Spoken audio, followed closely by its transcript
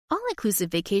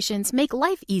all-inclusive vacations make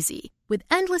life easy with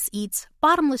endless eats,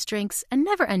 bottomless drinks, and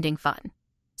never-ending fun.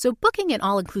 So booking an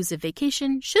all-inclusive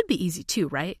vacation should be easy too,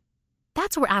 right?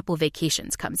 That's where Apple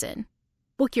Vacations comes in.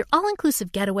 Book your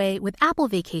all-inclusive getaway with Apple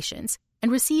Vacations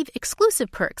and receive exclusive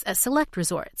perks at select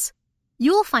resorts.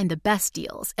 You'll find the best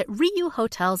deals at Riu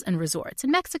Hotels and Resorts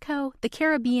in Mexico, the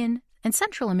Caribbean, and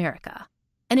Central America.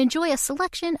 And enjoy a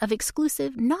selection of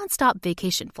exclusive non-stop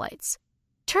vacation flights.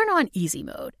 Turn on easy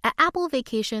mode at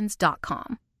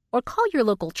applevacations.com or call your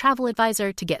local travel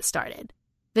advisor to get started.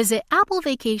 Visit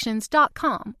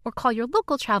applevacations.com or call your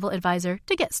local travel advisor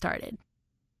to get started.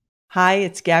 Hi,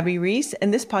 it's Gabby Reese,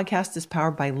 and this podcast is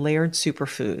powered by Laird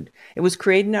Superfood. It was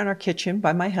created in our kitchen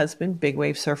by my husband, big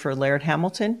wave surfer Laird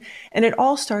Hamilton, and it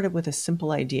all started with a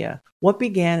simple idea. What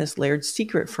began as Laird's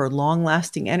secret for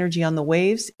long-lasting energy on the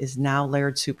waves is now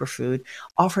Laird Superfood,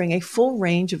 offering a full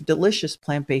range of delicious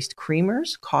plant-based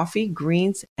creamers, coffee,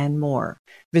 greens, and more.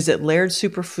 Visit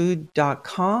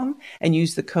lairdsuperfood.com and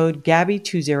use the code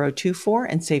GABBY2024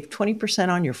 and save 20%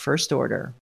 on your first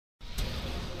order.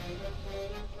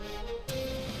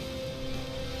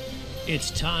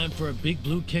 It's time for a Big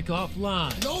Blue Kickoff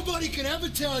Live. Nobody can ever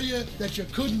tell you that you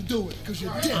couldn't do it, because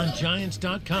you did. On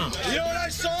Giants.com. You know what I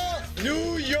saw?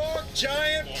 New York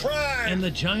Giant pride. And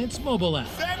the Giants mobile app.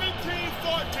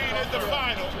 17-14 is the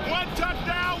final. One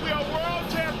touchdown, we are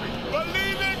world champions.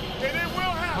 Believe it, and it will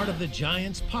happen. Part of the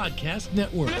Giants Podcast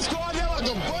Network. Let's go out there like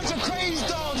a bunch of crazy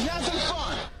dogs. Have some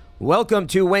fun. Welcome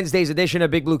to Wednesday's edition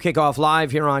of Big Blue Kickoff Live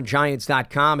here on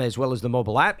Giants.com as well as the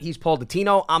mobile app. He's Paul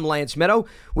Dottino. I'm Lance Medow.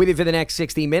 With you for the next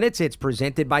 60 minutes. It's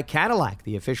presented by Cadillac,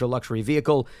 the official luxury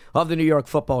vehicle of the New York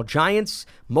Football Giants.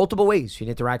 Multiple ways you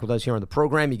can interact with us here on the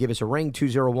program. You give us a ring,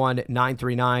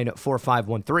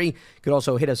 201-939-4513. You could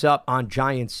also hit us up on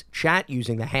Giants Chat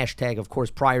using the hashtag, of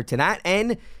course, prior to that. And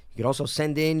you can also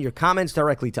send in your comments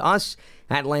directly to us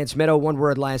at Lance Medow, one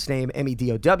word, last name,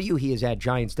 Medow. He is at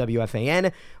Giants WFAN.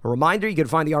 A reminder, you can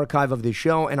find the archive of this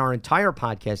show and our entire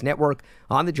podcast network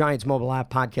on the Giants mobile app,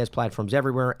 podcast platforms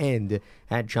everywhere, and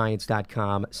at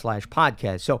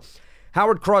Giants.com/podcast. So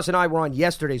Howard Cross and I were on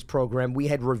yesterday's program. We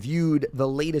had reviewed the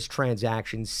latest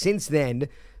transactions. Since then,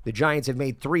 the Giants have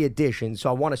made 3 additions, so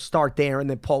I want to start there, and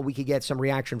then, Paul, we could get some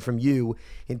reaction from you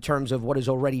in terms of what has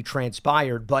already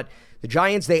transpired. But the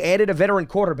Giants, they added a veteran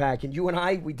quarterback, and you and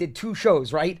I, we did 2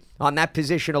 shows, right, on that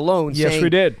position alone. Yes,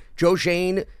 we did. Joe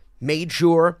Schoen made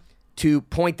sure to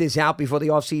point this out before the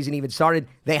offseason even started.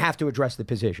 They have to address the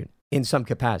position in some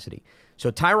capacity.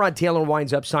 So Tyrod Taylor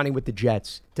winds up signing with the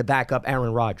Jets to back up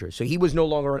Aaron Rodgers. So he was no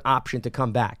longer an option to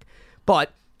come back.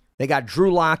 But they got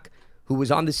Drew Lock, who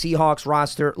was on the Seahawks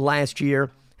roster last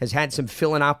year, has had some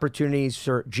fill-in opportunities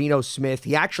for Geno Smith.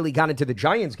 He actually got into the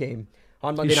Giants game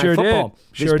on Monday Night Football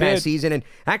this past season and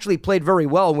actually played very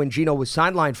well when Geno was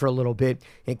sidelined for a little bit,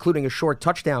 including a short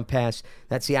touchdown pass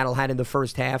that Seattle had in the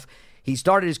first half. He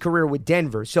started his career with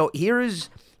Denver. So here's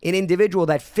an individual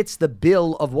that fits the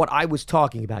bill of what I was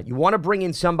talking about. You want to bring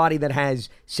in somebody that has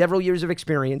several years of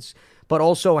experience, but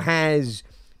also has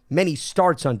many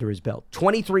starts under his belt.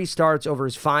 23 starts over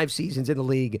his 5 seasons in the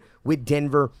league with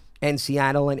Denver and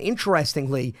Seattle. And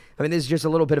interestingly, I mean, this is just a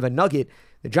little bit of a nugget.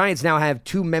 The Giants now have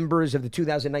 2 members of the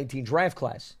 2019 draft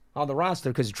class on the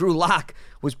roster because Drew Lock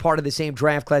was part of the same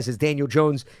draft class as Daniel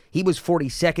Jones. He was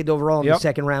 42nd overall in the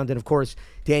second round. And, of course,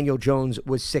 Daniel Jones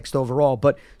was 6th overall.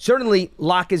 But certainly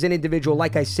Lock is an individual,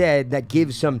 like I said, that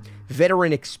gives some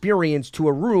veteran experience to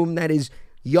a room that is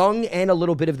young and a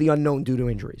little bit of the unknown due to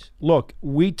injuries. Look,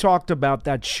 we talked about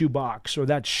that shoebox or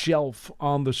that shelf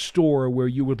on the store where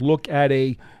you would look at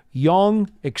a young,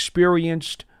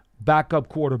 experienced backup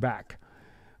quarterback.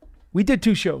 We did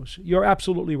 2 shows. You're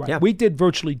absolutely right. Yeah. We did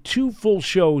virtually 2 full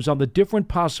shows on the different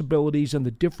possibilities and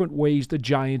the different ways the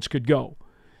Giants could go.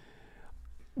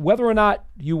 Whether or not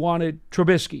you wanted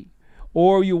Trubisky,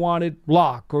 or you wanted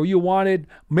Locke, or you wanted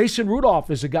Mason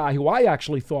Rudolph is a guy who I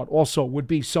actually thought also would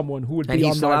be someone who would be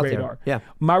on my radar. Yeah.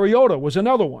 Mariota was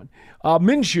another one.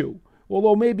 Minshew,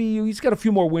 although maybe he's got a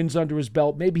few more wins under his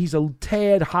belt. Maybe he's a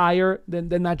tad higher than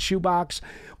that shoebox.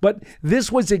 But this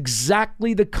was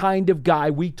exactly the kind of guy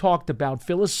we talked about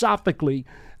philosophically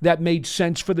that made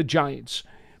sense for the Giants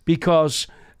because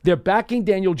they're backing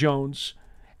Daniel Jones,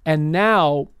 and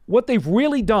now what they've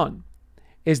really done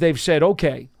is they've said,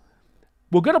 okay,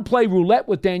 we're going to play roulette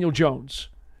with Daniel Jones.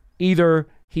 Either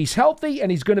he's healthy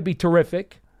and he's going to be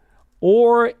terrific,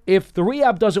 or if the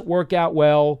rehab doesn't work out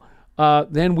well,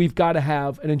 then we've got to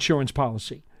have an insurance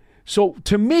policy. So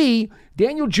to me,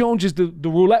 Daniel Jones is the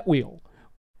roulette wheel,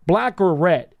 black or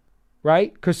red,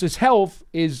 right? Because his health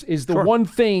is the one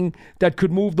thing that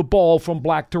could move the ball from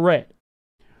black to red.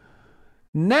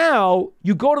 Now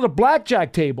you go to the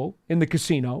blackjack table in the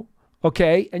casino,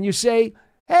 okay, and you say,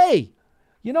 hey,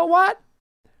 you know what?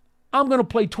 I'm going to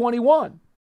play 21.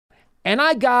 And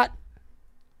I got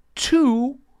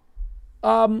two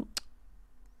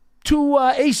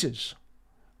aces.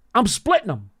 I'm splitting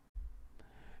them.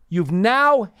 You've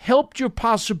now helped your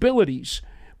possibilities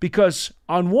because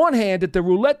on one hand, at the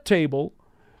roulette table,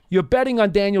 you're betting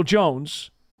on Daniel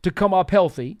Jones to come up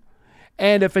healthy.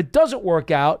 And if it doesn't work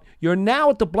out, you're now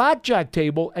at the blackjack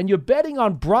table and you're betting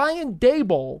on Brian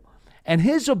Daboll and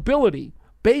his ability,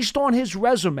 based on his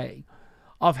resume,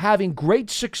 of having great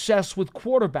success with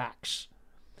quarterbacks,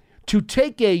 to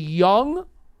take a young,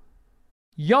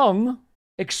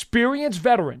 experienced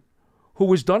veteran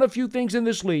who has done a few things in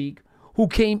this league, who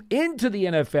came into the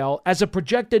NFL as a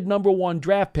projected number 1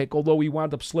 draft pick, although he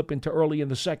wound up slipping to early in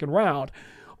the second round,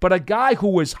 but a guy who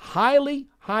was highly,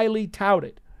 highly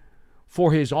touted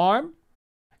for his arm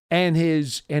and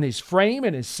his frame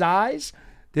and his size.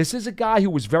 This is a guy who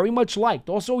was very much liked.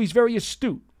 Also, he's very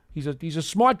astute. He's a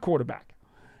smart quarterback.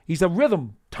 He's a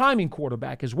rhythm, timing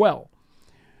quarterback as well.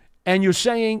 And you're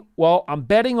saying, well, I'm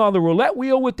betting on the roulette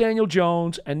wheel with Daniel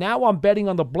Jones, and now I'm betting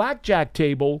on the blackjack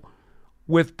table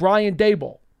with Brian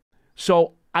Daboll.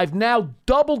 So I've now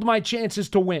doubled my chances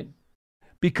to win.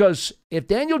 Because if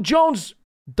Daniel Jones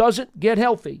doesn't get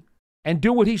healthy and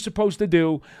do what he's supposed to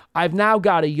do, I've now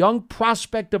got a young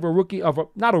prospect of a rookie,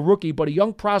 not a rookie, but a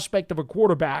young prospect of a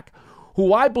quarterback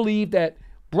who I believe that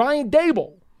Brian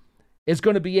Daboll is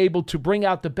going to be able to bring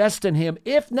out the best in him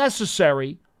if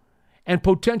necessary and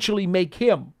potentially make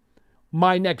him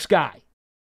my next guy.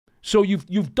 So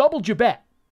you've doubled your bet.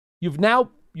 You've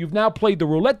now played the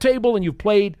roulette table and you've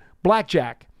played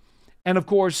blackjack. And of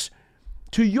course,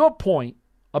 to your point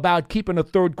about keeping a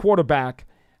third quarterback,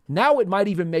 now it might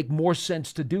even make more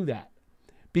sense to do that.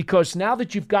 Because now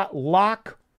that you've got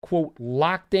locked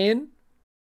in,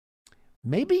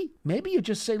 maybe you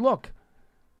just say, look,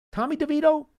 Tommy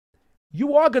DeVito,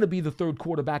 you are going to be the third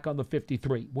quarterback on the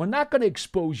 53. We're not going to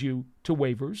expose you to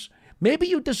waivers. Maybe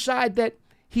you decide that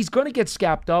he's going to get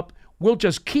scapped up. We'll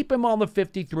just keep him on the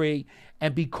 53.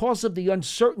 And because of the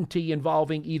uncertainty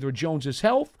involving either Jones's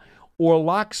health or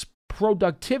Locke's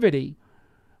productivity,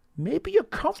 maybe you're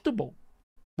comfortable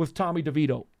with Tommy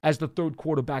DeVito as the third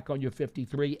quarterback on your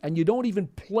 53, and you don't even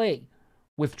play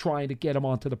with trying to get him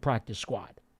onto the practice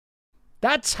squad.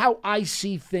 That's how I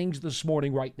see things this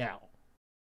morning right now.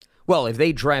 Well, if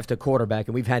they draft a quarterback,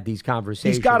 and we've had these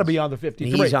conversations. He's got to be on the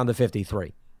 53. He's on the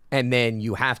 53. And then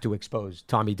you have to expose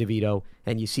Tommy DeVito,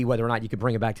 and you see whether or not you can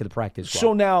bring him back to the practice squad.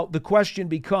 So now the question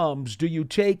becomes, do you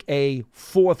take a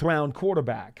 4th-round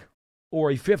quarterback or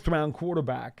a 5th-round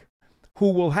quarterback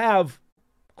who will have,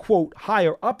 quote,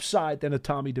 higher upside than a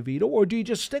Tommy DeVito, or do you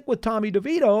just stick with Tommy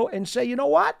DeVito and say, you know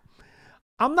what?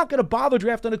 I'm not going to bother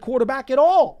drafting a quarterback at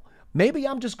all. Maybe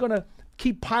I'm just going to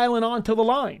keep piling on to the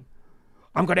line.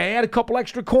 I'm going to add a couple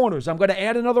extra corners. I'm going to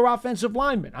add another offensive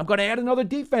lineman. I'm going to add another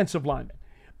defensive lineman.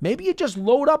 Maybe you just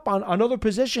load up on other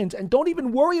positions and don't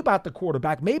even worry about the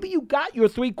quarterback. Maybe you got your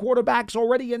 3 quarterbacks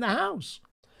already in the house.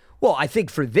 Well, I think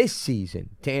for this season,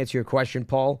 to answer your question,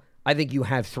 Paul, I think you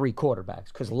have 3 quarterbacks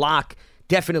because Locke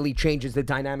definitely changes the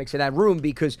dynamics of that room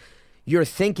because your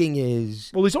thinking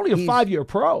is... Well, he's only a 5-year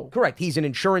pro. Correct. He's an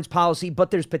insurance policy, but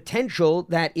there's potential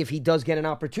that if he does get an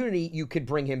opportunity, you could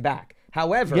bring him back.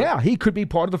 However... Yeah, he could be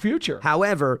part of the future.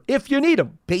 However... If you need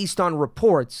him. Based on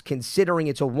reports, considering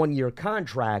it's a 1-year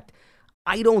contract,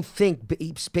 I don't think,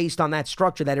 based on that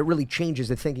structure, that it really changes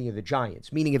the thinking of the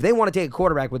Giants. Meaning, if they want to take a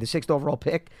quarterback with the 6th overall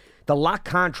pick, the Locke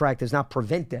contract does not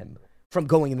prevent them from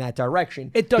going in that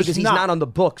direction. It does because he's not on the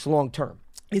books long term.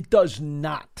 It does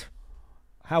not.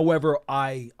 However,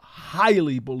 I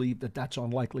highly believe that that's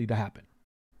unlikely to happen.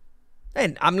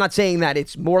 And I'm not saying that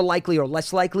it's more likely or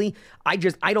less likely. I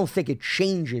don't think it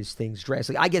changes things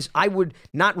drastically. I guess I would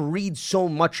not read so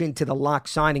much into the Locke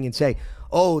signing and say,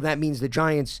 oh, that means the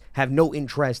Giants have no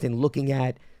interest in looking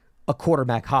at a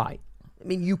quarterback high. I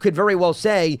mean, you could very well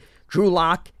say Drew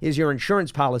Lock is your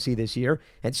insurance policy this year,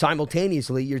 and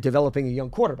simultaneously you're developing a young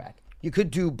quarterback. You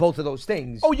could do both of those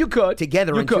things. Oh, you could.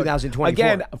 Together in 2024.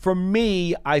 Again, for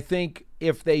me, I think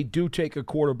if they do take a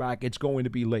quarterback, it's going to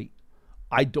be late.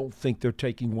 I don't think they're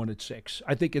taking one at 6.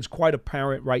 I think it's quite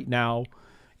apparent right now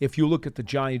if you look at the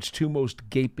Giants' 2 most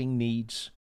gaping needs.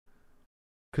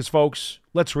 Because, folks,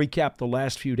 let's recap the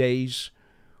last few days.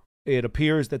 It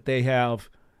appears that they have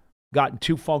gotten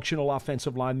 2 functional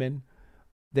offensive linemen.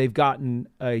 They've gotten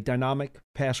a dynamic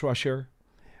pass rusher.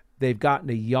 They've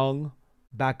gotten a young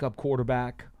backup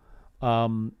quarterback.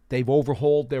 They've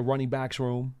overhauled their running backs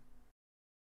room.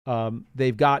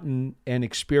 They've gotten an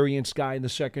experienced guy in the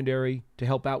secondary to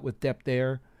help out with depth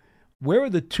there. Where are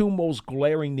the two most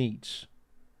glaring needs?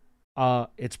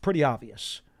 It's pretty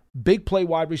obvious. Big play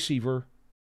wide receiver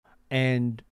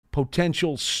and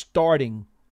potential starting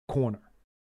corner.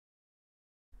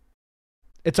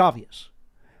 It's obvious.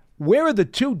 Where are the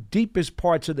two deepest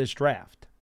parts of this draft?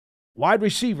 Wide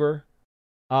receiver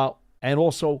and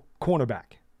also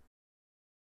cornerback.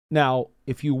 Now,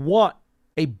 if you want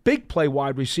a big play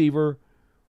wide receiver,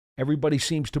 everybody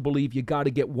seems to believe you got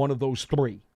to get one of those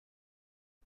three.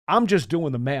 I'm just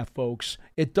doing the math, folks.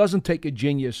 It doesn't take a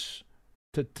genius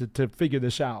to figure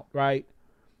this out, right?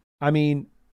 I mean,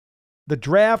 the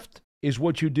draft is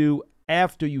what you do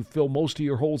after you fill most of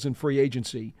your holes in free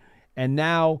agency. And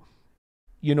now,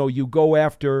 you go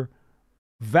after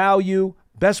value,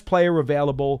 best player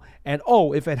available, and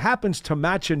if it happens to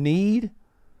match a need,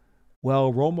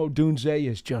 well, Rome Odunze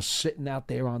is just sitting out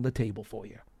there on the table for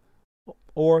you.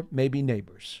 Or maybe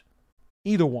Neighbors.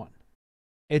 Either one.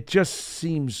 It just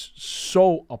seems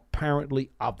so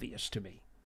apparently obvious to me.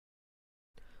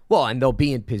 Well, and they'll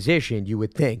be in position, you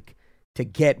would think, to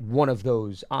get one of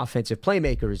those offensive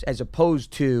playmakers as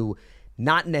opposed to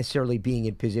not necessarily being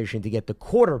in position to get the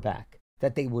quarterback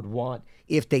that they would want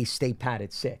if they stay pat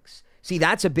at 6. See,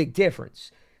 that's a big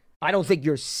difference. I don't think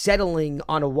you're settling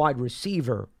on a wide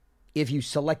receiver if you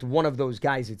select one of those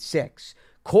guys at 6.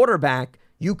 Quarterback,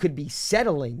 you could be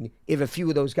settling if a few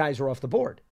of those guys are off the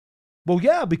board. Well,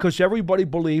 yeah, because everybody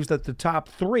believes that the top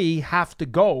 3 have to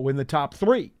go in the top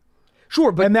 3.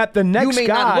 Sure, but and that the next you may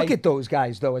guy, not look at those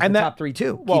guys, though, as the top 3,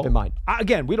 too. Well, keep in mind.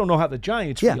 Again, we don't know how the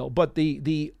Giants feel, but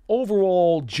the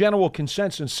overall general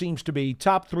consensus seems to be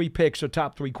top 3 picks or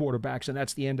top 3 quarterbacks, and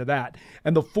that's the end of that.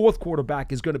 And the 4th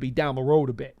quarterback is going to be down the road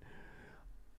a bit.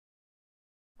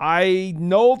 I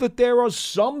know that there are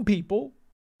some people,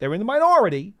 they're in the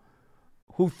minority,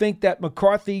 who think that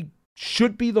McCarthy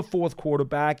should be the 4th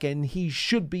quarterback and he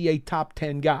should be a top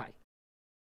 10 guy.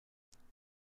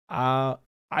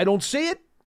 I don't see it,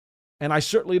 and I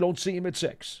certainly don't see him at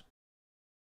 6.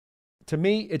 To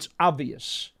me, it's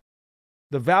obvious.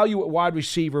 The value at wide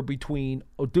receiver between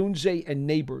Odunze and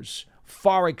Neighbors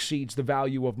far exceeds the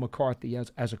value of McCarthy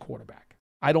as a quarterback.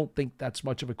 I don't think that's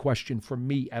much of a question for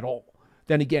me at all.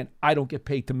 Then again, I don't get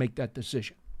paid to make that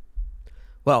decision.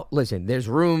 Well, listen, there's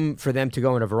room for them to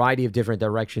go in a variety of different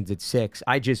directions at 6.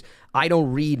 I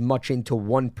don't read much into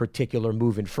one particular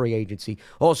move in free agency.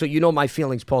 Also, my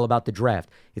feelings, Paul, about the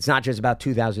draft. It's not just about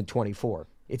 2024.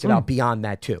 It's about beyond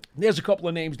that, too. There's a couple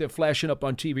of names that are flashing up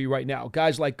on TV right now.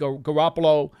 Guys like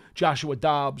Garoppolo, Joshua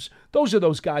Dobbs. Those are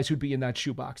those guys who'd be in that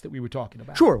shoebox that we were talking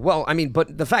about. Sure. Well,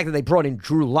 but the fact that they brought in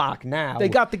Drew Lock now. They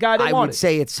got the guy they wanted. I would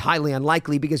say it's highly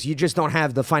unlikely because you just don't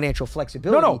have the financial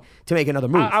flexibility to make another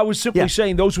move. I was simply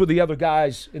saying those were the other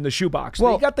guys in the shoebox.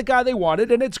 Well, they got the guy they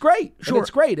wanted, and it's great. Sure. And it's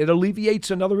great. It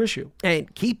alleviates another issue.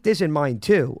 And keep this in mind,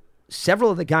 too. Several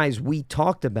of the guys we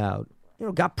talked about,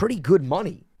 got pretty good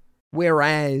money.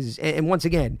 Whereas, and once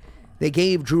again, they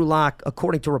gave Drew Lock,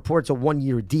 according to reports, a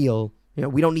 1-year deal.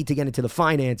 We don't need to get into the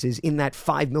finances in that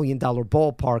 $5 million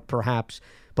ballpark, perhaps.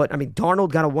 But,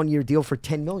 Darnold got a 1-year deal for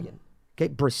 $10 million.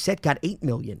 Okay, Brissett got $8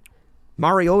 million.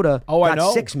 Mariota got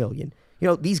 $6 million.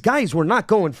 These guys were not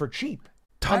going for cheap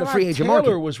on the free agent market.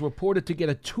 Taylor was reported to get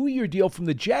a 2-year deal from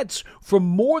the Jets for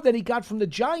more than he got from the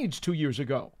Giants 2 years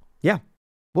ago. Yeah.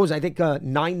 What was it, I think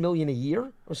 $9 million a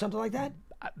year or something like that?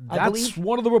 That's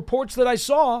one of the reports that I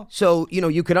saw. So,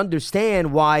 you could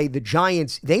understand why the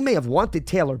Giants, they may have wanted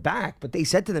Taylor back, but they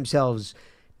said to themselves,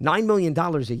 $9 million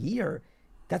a year,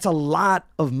 that's a lot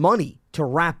of money to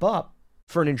wrap up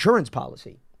for an insurance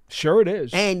policy. Sure it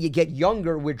is. And you get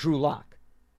younger with Drew Lock.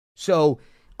 So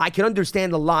I can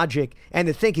understand the logic and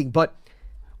the thinking, but...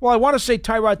 Well, I want to say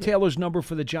Tyrod Taylor's number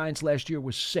for the Giants last year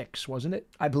was 6, wasn't it?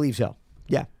 I believe so,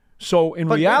 yeah. So in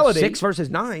reality... 6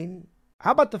 versus 9... How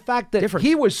about the fact that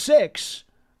he was 6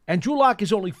 and Drew Lock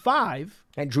is only 5?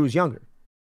 And Drew's younger.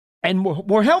 And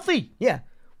more healthy. Yeah.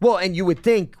 Well, and you would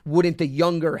think, wouldn't the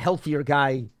younger, healthier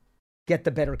guy get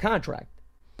the better contract?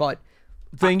 But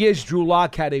the thing is, Drew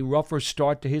Lock had a rougher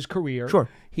start to his career. Sure.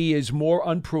 He is more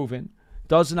unproven,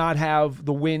 does not have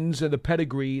the wins and the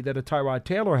pedigree that a Tyrod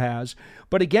Taylor has.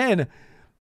 But again,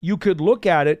 you could look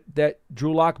at it that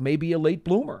Drew Lock may be a late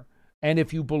bloomer. And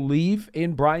if you believe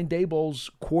in Brian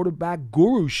Daboll's quarterback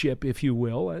guruship, if you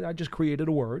will, I just created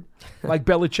a word, like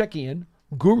Belichickian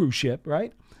guruship,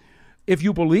 right? If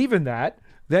you believe in that,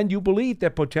 then you believe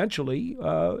that potentially,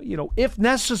 if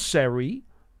necessary,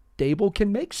 Daboll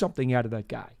can make something out of that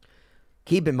guy.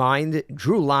 Keep in mind,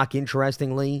 Drew Lock,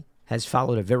 interestingly, has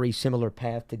followed a very similar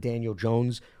path to Daniel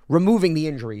Jones, removing the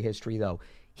injury history, though.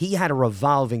 he had a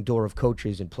revolving door of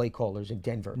coaches and play callers in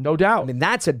Denver. No doubt. I mean,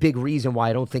 that's a big reason why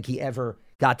I don't think he ever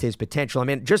got to his potential. I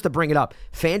mean, just to bring it up,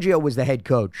 Fangio was the head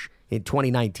coach in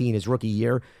 2019, his rookie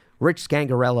year. Rich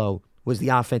Scangarello was the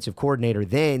offensive coordinator.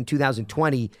 Then,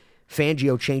 2020,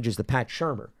 Fangio changes to Pat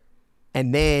Shurmur.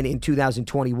 And then in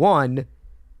 2021,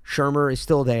 Shurmur is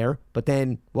still there. But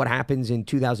then what happens in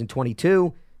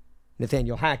 2022?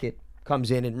 Nathaniel Hackett comes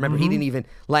in. And remember, he didn't even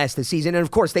last the season. And,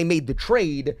 of course, they made the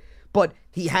trade. But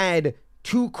he had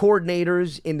 2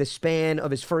 coordinators in the span of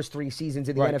his first 3 seasons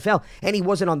in the NFL. And he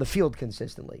wasn't on the field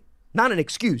consistently. Not an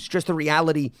excuse, just the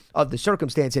reality of the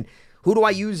circumstance. And who do I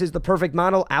use as the perfect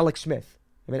model? Alex Smith.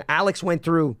 I mean, Alex went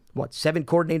through, 7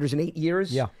 coordinators in 8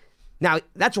 years? Yeah. Now,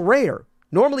 that's rare.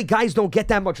 Normally, guys don't get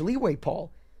that much leeway,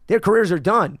 Paul. Their careers are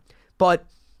done. But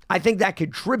I think that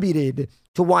contributed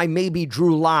to why maybe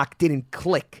Drew Lock didn't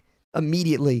click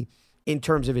immediately in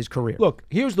terms of his career. Look,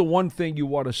 here's the one thing you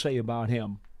want to say about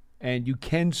him, and you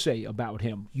can say about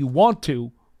him. You want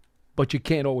to, but you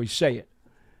can't always say it.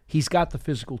 He's got the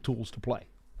physical tools to play.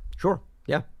 Sure,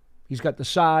 yeah. He's got the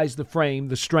size, the frame,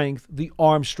 the strength, the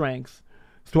arm strength,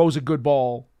 throws a good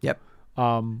ball. Yep.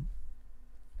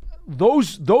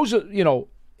 Those are,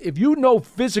 if you know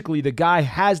physically the guy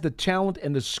has the talent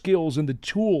and the skills and the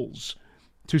tools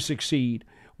to succeed,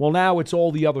 well, now it's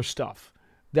all the other stuff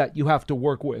that you have to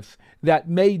work with that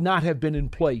may not have been in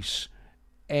place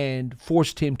and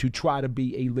forced him to try to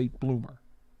be a late bloomer.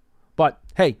 But,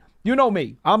 hey, you know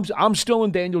me. I'm still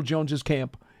in Daniel Jones's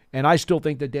camp, and I still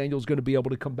think that Daniel's going to be able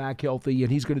to come back healthy,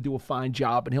 and he's going to do a fine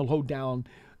job, and he'll hold down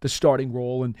the starting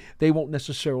role, and they won't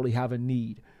necessarily have a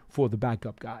need for the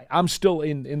backup guy. I'm still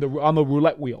on the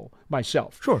roulette wheel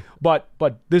myself. Sure. But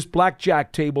this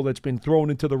blackjack table that's been thrown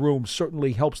into the room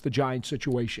certainly helps the Giants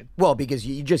situation. Well, because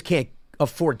you just can't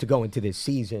afford to go into this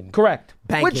season. Correct.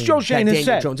 Which Joe Shane has Daniel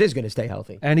said. Jones is going to stay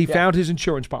healthy. And he found his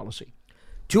insurance policy.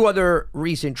 2 other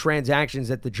recent transactions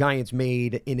that the Giants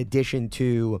made in addition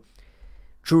to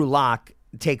Drew Lock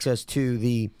takes us to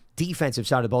the defensive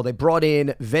side of the ball. They brought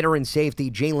in veteran safety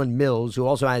Jalen Mills, who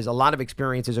also has a lot of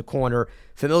experience as a corner,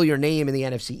 familiar name in the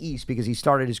NFC East because he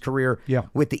started his career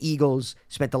with the Eagles,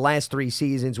 spent the last 3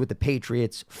 seasons with the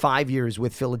Patriots, 5 years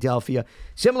with Philadelphia.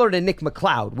 Similar to Nick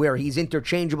McLeod, where he's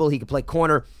interchangeable. He can play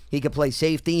corner, he can play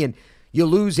safety, and you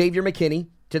lose Xavier McKinney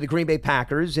to the Green Bay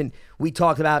Packers, and we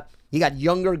talked about you got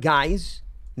younger guys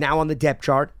now on the depth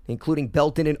chart, including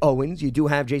Belton and Owens. You do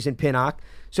have Jason Pinnock.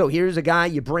 So here's a guy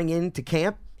you bring into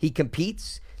camp. He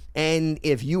competes, and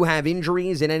if you have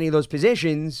injuries in any of those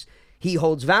positions, he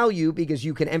holds value because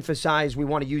you can emphasize we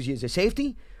want to use you as a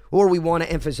safety, or we want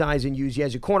to emphasize and use you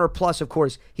as a corner. Plus, of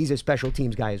course, he's a special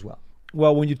teams guy as well.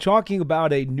 Well, when you're talking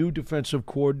about a new defensive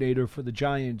coordinator for the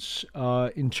Giants,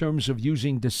 in terms of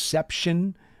using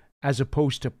deception as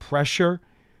opposed to pressure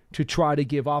to try to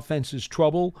give offenses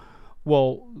trouble,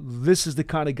 well, this is the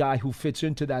kind of guy who fits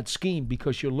into that scheme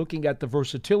because you're looking at the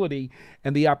versatility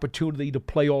and the opportunity to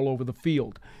play all over the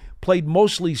field. Played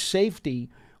mostly safety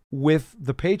with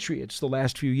the Patriots the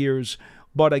last few years,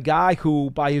 but a guy who,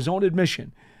 by his own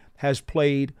admission, has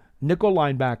played nickel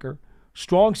linebacker,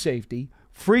 strong safety,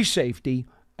 free safety,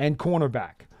 and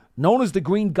cornerback. Known as the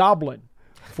Green Goblin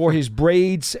for his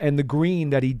braids and the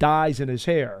green that he dyes in his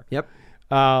hair. Yep.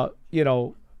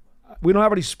 We don't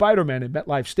have any Spider-Man at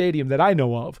MetLife Stadium that I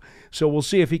know of, so we'll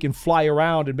see if he can fly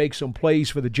around and make some plays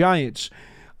for the Giants.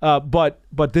 But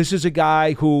this is a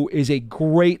guy who is a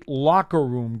great locker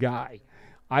room guy.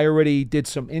 I already did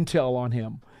some intel on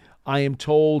him. I am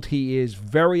told he is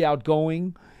very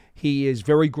outgoing. He is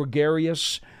very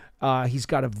gregarious. He's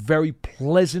got a very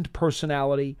pleasant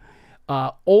personality,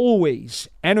 always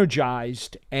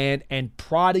energized and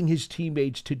prodding his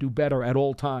teammates to do better at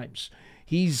all times.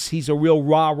 He's a real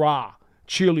rah-rah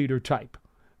cheerleader type.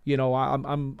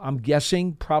 I'm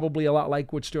guessing probably a lot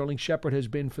like what Sterling Shepard has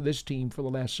been for this team for the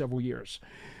last several years.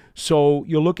 So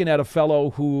you're looking at a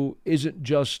fellow who isn't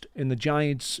just, in the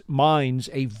Giants' minds,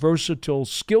 a versatile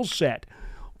skill set,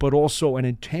 but also an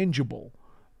intangible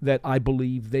that I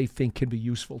believe they think can be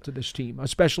useful to this team,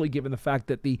 especially given the fact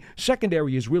that the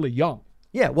secondary is really young.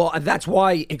 Yeah, well, that's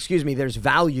why, there's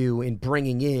value in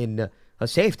bringing in a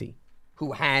safety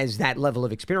who has that level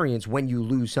of experience when you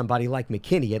lose somebody like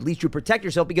McKinney. At least you protect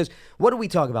yourself because what do we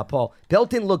talk about, Paul?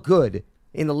 Belton looked good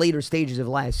in the later stages of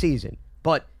last season,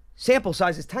 but sample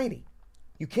size is tiny.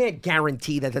 You can't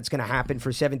guarantee that that's going to happen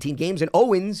for 17 games, and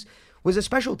Owens was a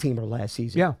special teamer last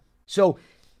season. Yeah. So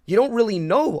you don't really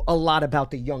know a lot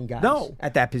about the young guys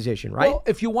at that position, right? Well,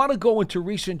 if you want to go into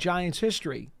recent Giants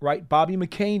history, right, Bobby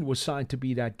McCain was signed to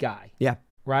be that guy. Yeah.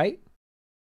 Right?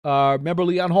 Remember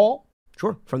Leon Hall?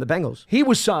 Sure, from the Bengals. He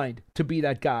was signed to be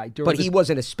that guy. But he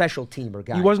wasn't a special teamer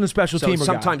guy. He wasn't a special teamer guy.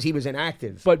 Sometimes he was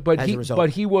inactive as a result.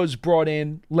 But he was brought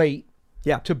in late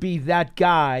to be that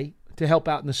guy to help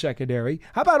out in the secondary.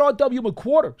 How about R.W.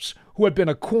 McQuarters, who had been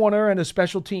a corner and a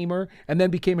special teamer and then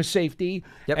became a safety,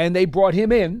 and they brought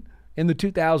him in the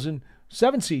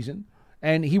 2007 season,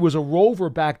 and he was a rover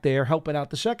back there helping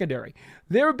out the secondary.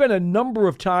 There have been a number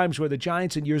of times where the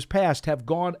Giants in years past have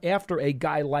gone after a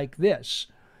guy like this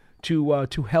to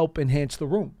help enhance the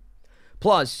room.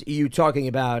 Plus, you talking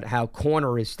about how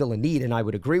corner is still a need, and I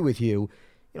would agree with you.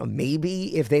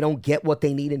 Maybe if they don't get what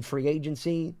they need in free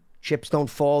agency, chips don't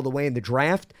fall the way in the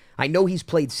draft. I know he's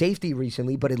played safety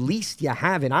recently, but at least you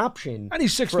have an option. And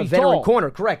he's 6 for feet a veteran tall. corner,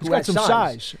 correct? He's got some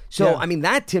size. So, I mean,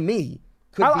 that to me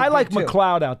could be I like good, too.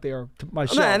 McLeod out there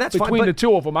myself. Man, that's Between fine, the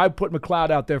two of them, I put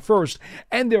McLeod out there first.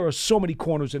 And there are so many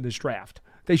corners in this draft.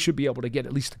 They should be able to get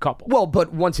at least a couple. Well,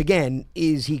 but once again,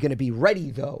 is he going to be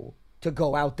ready, though, to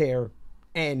go out there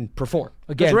and perform?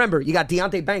 Because remember, you got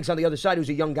Deonte Banks on the other side who's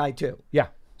a young guy, too. Yeah.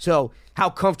 So how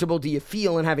comfortable do you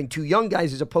feel in having two young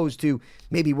guys as opposed to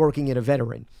maybe working in a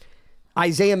veteran?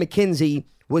 Isaiah McKenzie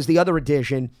was the other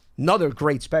addition, another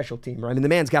great special teamer. I mean, the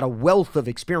man's got a wealth of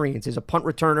experience as a punt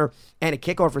returner and a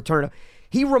kickoff returner.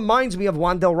 He reminds me of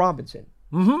Wan'Dale Robinson.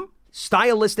 Mm-hmm.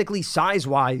 Stylistically,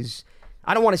 size-wise,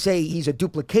 I don't want to say he's a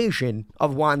duplication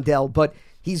of Wan'Dale, but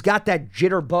he's got that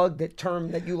jitterbug, that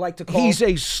term that you like to call. He's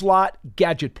a slot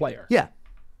gadget player. Yeah.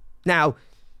 Now,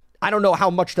 I don't know how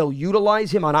much they'll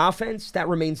utilize him on offense. That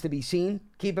remains to be seen,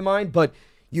 keep in mind. But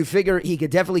you figure he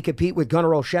could definitely compete with Gunnar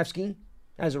Olszewski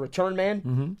as a return man.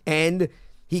 Mm-hmm. And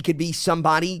he could be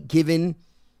somebody given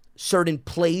certain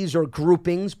plays or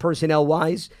groupings,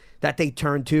 personnel-wise, that they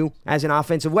turn to as an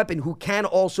offensive weapon who can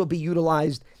also be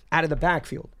utilized out of the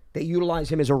backfield. They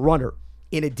utilize him as a runner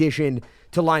in addition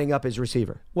to lining up as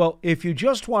receiver. Well, if you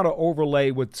just want to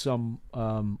overlay with some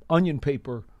onion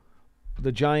paper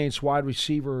the Giants wide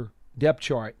receiver depth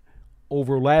chart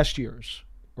over last year's,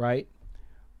 right?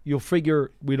 You'll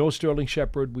figure we know Sterling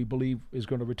Shepard, we believe, is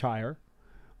going to retire.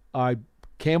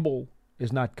 Campbell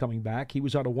is not coming back. He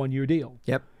was on a one-year deal.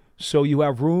 Yep. So you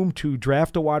have room to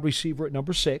draft a wide receiver at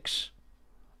number 6,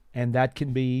 and that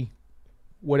can be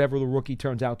whatever the rookie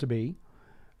turns out to be.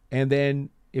 And then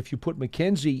if you put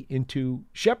McKenzie into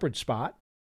Shepard's spot,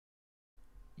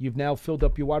 you've now filled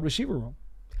up your wide receiver room.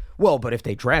 Well, but if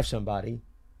they draft somebody,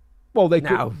 well, they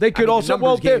could also.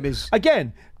 Well,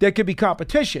 again, there could be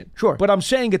competition. Sure, but I'm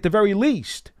saying at the very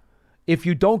least, if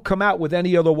you don't come out with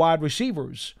any other wide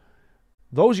receivers,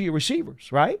 those are your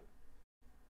receivers, right?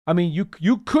 I mean,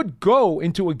 you could go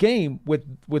into a game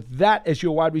with that as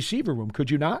your wide receiver room, could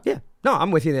you not? Yeah. No,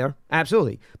 I'm with you there.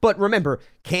 Absolutely. But remember,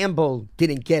 Campbell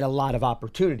didn't get a lot of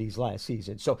opportunities last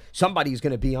season. So somebody's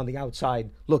going to be on the outside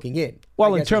looking in.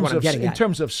 Well, in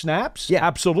terms of snaps, yeah,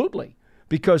 absolutely.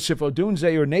 Because if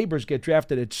Odunze or Neighbors get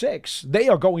drafted at 6, they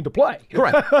are going to play.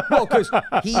 Correct. Well, because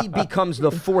he becomes the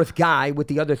 4th guy with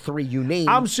the other 3 you named,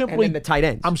 and then the tight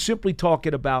ends. I'm simply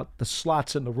talking about the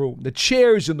slots in the room, the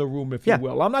chairs in the room, if you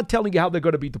will. I'm not telling you how they're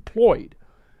going to be deployed.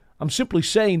 I'm simply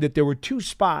saying that there were 2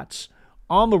 spots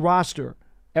on the roster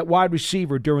at wide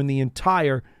receiver during the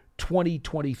entire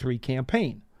 2023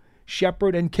 campaign.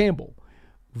 Shepard and Campbell.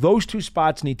 Those 2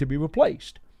 spots need to be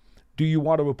replaced. Do you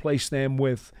want to replace them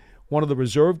with one of the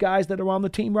reserve guys that are on the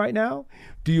team right now?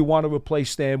 Do you want to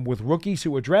replace them with rookies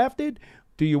who are drafted?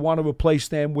 Do you want to replace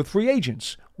them with free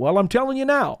agents? Well, I'm telling you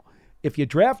now, if you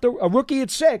draft a rookie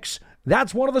at 6,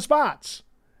 that's one of the spots.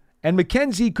 And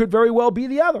McKenzie could very well be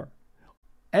the other.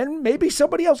 And maybe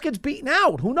somebody else gets beaten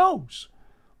out. Who knows?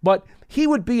 But he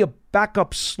would be a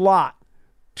backup slot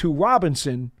to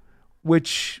Robinson,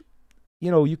 which,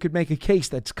 you could make a case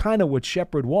that's kind of what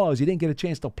Shepard was. He didn't get a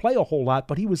chance to play a whole lot,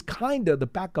 but he was kind of the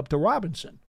backup to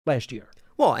Robinson last year.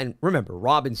 Well, and remember,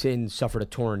 Robinson suffered a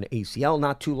torn ACL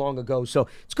not too long ago, so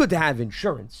it's good to have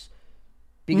insurance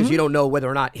because you don't know whether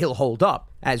or not he'll hold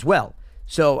up as well.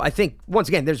 So I think, once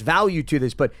again, there's value to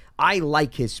this, but I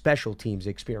like his special teams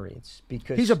experience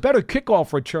because he's a better kickoff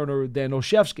returner than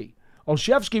Olszewski.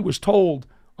 Olszewski was told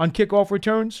on kickoff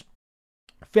returns,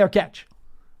 fair catch.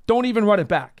 Don't even run it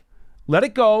back. Let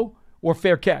it go or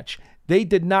fair catch. They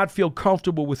did not feel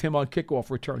comfortable with him on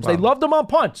kickoff returns. Wow. They loved him on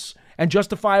punts, and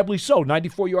justifiably so.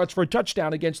 94 yards for a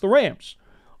touchdown against the Rams.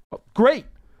 Great.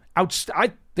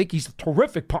 I think he's a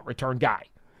terrific punt return guy.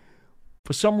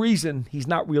 For some reason, he's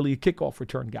not really a kickoff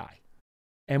return guy.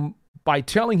 And by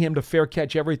telling him to fair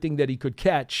catch everything that he could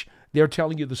catch, they're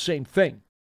telling you the same thing.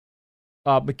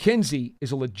 McKenzie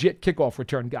is a legit kickoff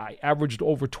return guy, averaged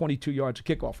over 22 yards a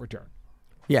kickoff return.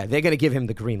 Yeah, they're going to give him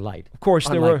the green light. Of course,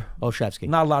 there were Olszewski.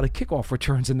 Not a lot of kickoff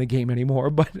returns in the game anymore,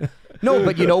 but No,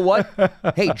 but you know what?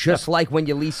 Hey, just like when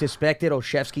you least suspected,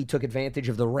 Olszewski took advantage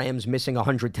of the Rams missing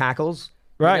 100 tackles.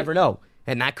 Right. You never know.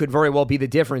 And that could very well be the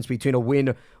difference between a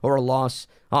win or a loss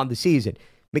on the season.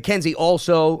 McKenzie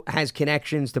also has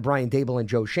connections to Brian Dable and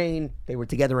Joe Shane. They were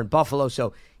together in Buffalo,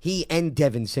 so he and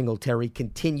Devin Singletary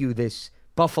continue this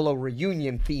Buffalo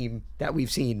reunion theme that we've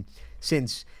seen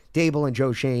since Dable and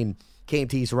Joe Shane came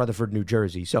to East Rutherford, New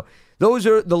Jersey. So those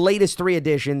are the latest 3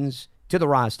 additions to the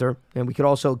roster, and we could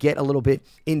also get a little bit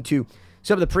into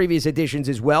some of the previous additions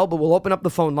as well, but we'll open up the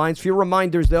phone lines. A few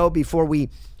reminders, though, before we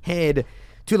head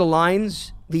to the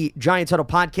lines. The Giants Huddle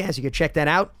podcast, you can check that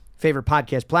out. Favorite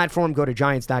podcast platform, go to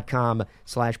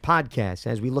giants.com/podcast.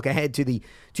 As we look ahead to the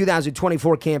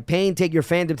 2024 campaign, take your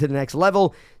fandom to the next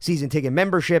level. Season ticket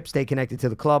membership, stay connected to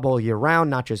the club all year round,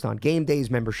 not just on game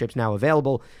days. Memberships now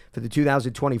available for the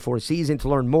 2024 season. To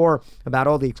learn more about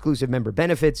all the exclusive member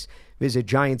benefits, visit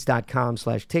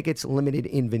giants.com/tickets. Limited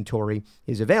inventory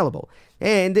is available.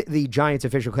 And the Giants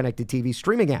official connected TV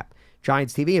streaming app,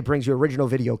 Giants TV, it brings you original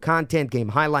video content, game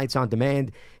highlights on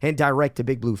demand, and direct to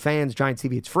Big Blue fans. Giants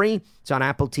TV, it's free. It's on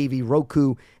Apple TV,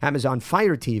 Roku, Amazon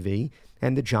Fire TV,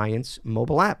 and the Giants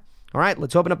mobile app. All right,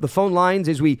 let's open up the phone lines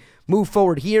as we move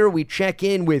forward here. We check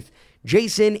in with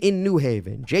Jason in New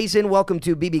Haven. Jason, welcome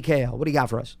to BBKL. What do you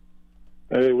got for us?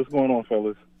 Hey, what's going on,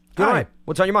 fellas? Good. Hi.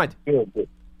 What's on your mind?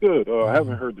 Good. I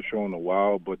haven't heard the show in a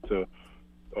while, but the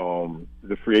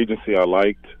free agency I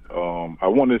liked. I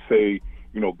want to say,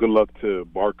 good luck to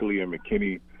Barkley and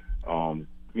McKinney.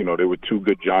 They were 2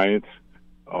 good Giants.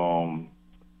 I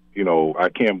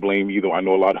can't blame either. I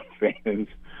know a lot of fans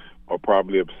are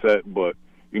probably upset, but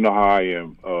you know how I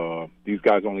am. These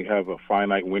guys only have a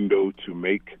finite window to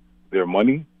make their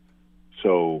money.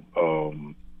 So,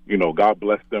 God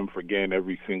bless them for getting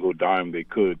every single dime they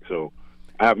could. So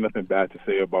I have nothing bad to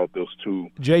say about those 2.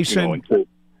 Jason,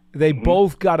 they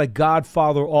both got a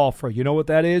Godfather offer. You know what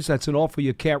that is? That's an offer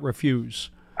you can't refuse.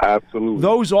 Absolutely.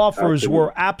 Those offers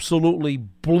were absolutely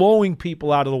blowing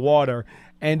people out of the water.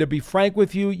 And to be frank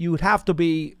with you, you would have to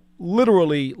be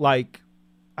literally like,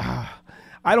 I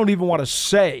don't even want to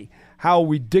say how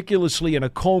ridiculously in a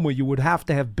coma you would have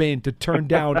to have been to turn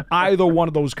down either one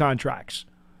of those contracts.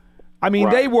 I mean,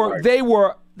 they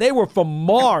were from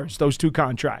Mars, those 2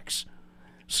 contracts.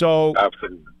 So,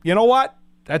 absolutely. You know what?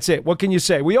 That's it. What can you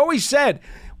say? We always said,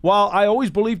 while I always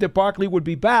believed that Barkley would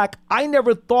be back, I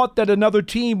never thought that another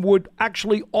team would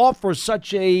actually offer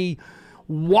such a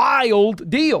wild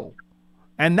deal.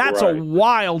 And that's a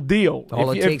wild deal. All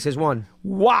it takes is one.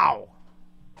 Wow.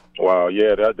 Wow,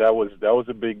 yeah, that was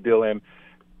a big deal. And,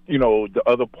 the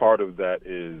other part of that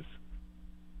is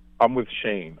I'm with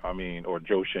Shane, or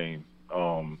Joe Shane.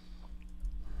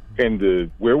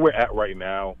 And where we're at right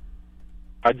now,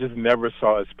 I just never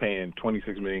saw us paying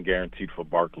 $26 million guaranteed for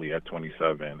Barkley at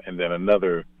 27, and then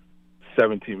another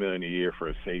 $17 million a year for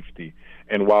a safety.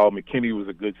 And while McKinney was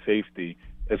a good safety,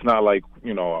 it's not like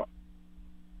no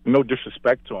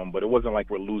disrespect to him, but it wasn't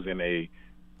like we're losing a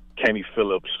Kenny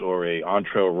Phillips or a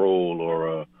Antrell Roll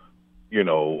or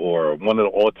or one of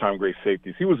the all-time great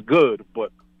safeties. He was good,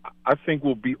 but I think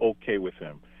we'll be okay with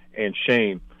him. And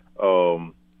Shane,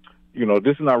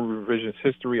 this is not revisionist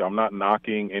history. I'm not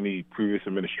knocking any previous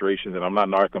administrations, and I'm not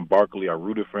knocking Barkley. I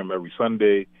rooted for him every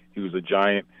Sunday. He was a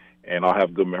Giant, and I'll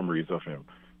have good memories of him.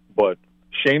 But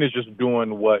Shane is just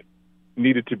doing what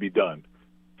needed to be done.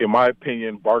 In my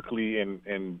opinion, Barkley,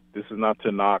 and this is not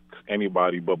to knock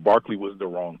anybody, but Barkley was the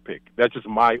wrong pick. That's just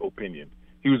my opinion.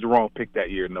 He was the wrong pick that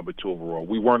year, number 2 overall.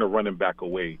 We weren't a running back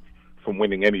away from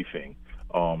winning anything.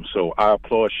 So I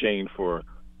applaud Shane for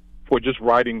just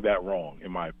righting that wrong,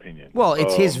 in my opinion. Well,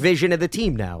 it's his vision of the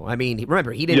team now. I mean,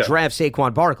 remember, he didn't draft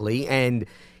Saquon Barkley, and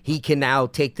he can now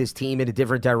take this team in a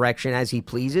different direction as he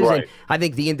pleases. Right. And I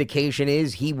think the indication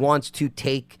is he wants to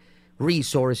take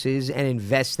resources and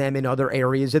invest them in other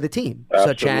areas of the team,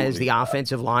 such as the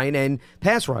offensive line and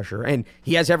pass rusher. And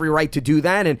he has every right to do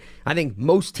that. And I think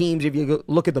most teams, if you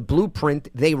look at the blueprint,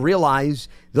 they realize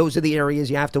those are the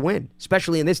areas you have to win,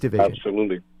 especially in this division.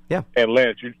 Absolutely. Yeah. And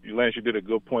Lance, you did a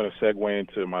good point of segueing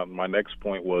into my next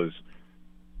point was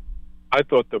I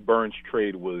thought the Burns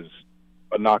trade was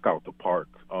a knockout the park.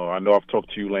 I know I've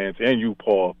talked to you, Lance, and you,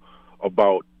 Paul,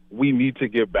 about we need to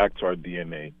get back to our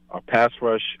DNA. Our pass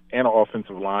rush and our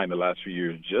offensive line the last few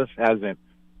years just hasn't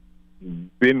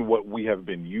been what we have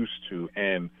been used to.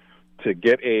 And to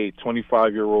get a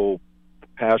 25-year-old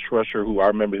pass rusher who I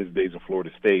remember his days in Florida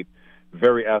State,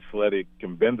 very athletic,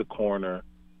 can bend the corner,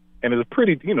 and is a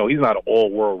pretty, he's not an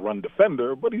all-world run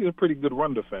defender, but he's a pretty good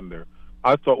run defender.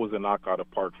 I thought was a knockout of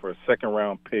park for a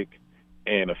second-round pick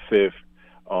and a 5th.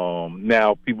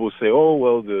 Now people say, oh,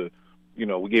 well, the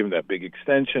We gave him that big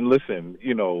extension. Listen,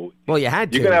 Well, you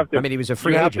had to. You're gonna have to. I mean, he was a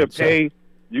free you agent. have to pay.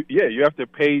 You have to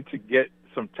pay to get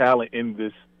some talent in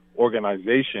this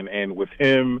organization, and with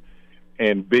him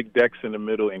and Big Dex in the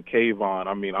middle and Kayvon,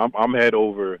 I mean, I'm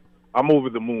over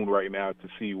the moon right now to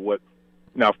see what.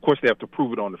 Now, of course, they have to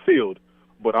prove it on the field,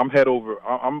 but I'm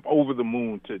over the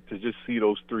moon to just see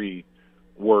those three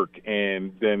work.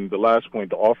 And then the last point,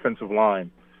 the offensive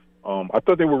line. I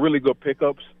thought they were really good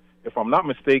pickups. If I'm not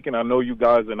mistaken, I know you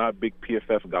guys are not big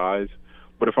PFF guys,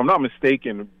 but if I'm not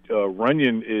mistaken,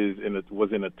 Runyon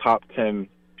was in the top 10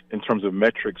 in terms of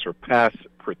metrics or pass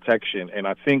protection, and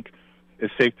I think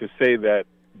it's safe to say that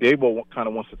Dabo kind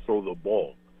of wants to throw the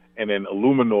ball, and then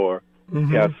Illuminor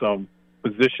has some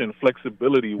position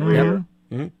flexibility where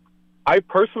I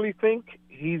personally think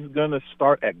he's going to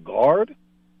start at guard.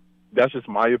 That's just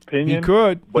my opinion. He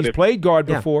could. But He's played guard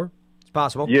before. It's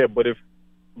possible. Yeah, but if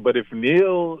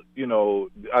Neal,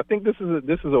 I think this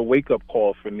is a wake up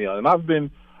call for Neal, and I've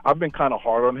been kind of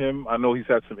hard on him. I know he's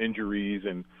had some injuries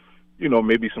and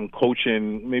maybe some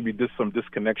coaching, maybe some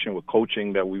disconnection with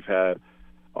coaching that we've had.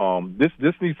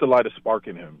 This needs to light a spark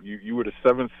in him. You were the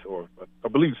seventh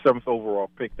overall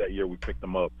pick that year. We picked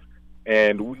him up,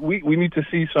 and we need to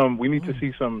see some. We need to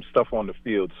see some stuff on the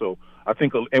field. So I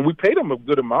think, and we paid him a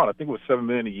good amount. I think it was $7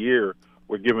 million a year.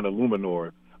 We're giving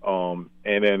Illuminor, and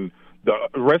then the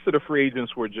rest of the free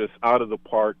agents were just out of the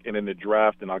park. And in the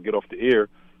draft, and I'll get off the air.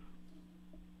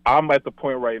 I'm at the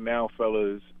point right now,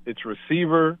 fellas. It's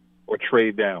receiver or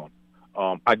trade down.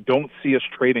 I don't see us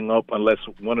trading up unless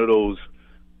one of those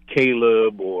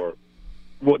Caleb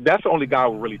that's the only guy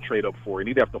we'll really trade up for, and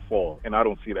he'd have to fall, and I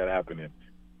don't see that happening.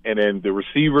 And then the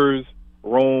receivers,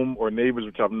 Rome or Neighbors,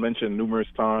 which I've mentioned numerous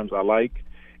times, I like.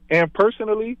 And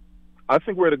personally, I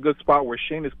think we're at a good spot where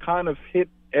Shane has kind of hit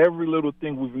every little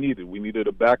thing we've needed. We needed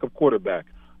a backup quarterback.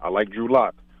 I like Drew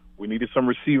Lock. We needed some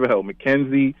receiver help.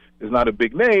 McKenzie is not a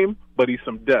big name, but he's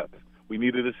some depth. We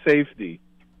needed a safety.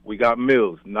 We got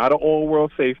Mills, not an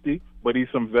all-world safety, but he's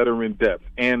some veteran depth,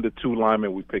 and the two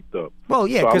linemen we picked up. Well,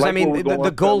 yeah, because,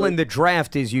 the goal in the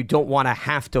draft is you don't want to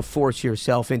have to force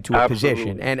yourself into a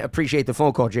position. And appreciate the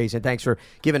phone call, Jason. Thanks for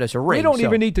giving us a ring. We don't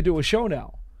even need to do a show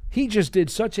now. He just did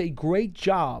such a great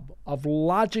job of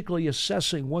logically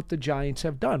assessing what the Giants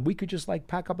have done. We could just,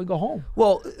 pack up and go home.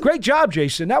 Well, great job,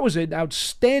 Jason. That was an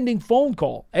outstanding phone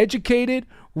call. Educated,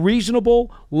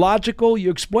 reasonable, logical.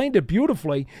 You explained it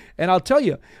beautifully. And I'll tell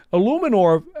you,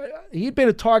 Illuminor, he'd been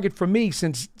a target for me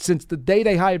since the day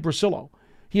they hired Brasillo.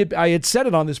 I had said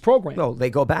it on this program. No, they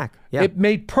go back. Yeah. It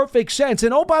made perfect sense.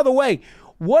 And, oh, by the way,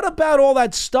 what about all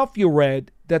that stuff you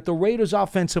read that the Raiders'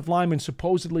 offensive lineman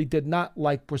supposedly did not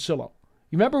like Brasillo?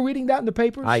 You remember reading that in the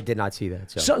papers? I did not see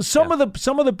that. Some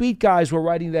of the beat guys were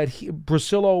writing that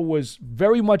Brasillo was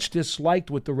very much disliked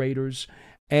with the Raiders,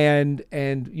 and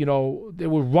there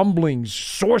were rumblings.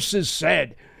 Sources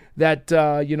said that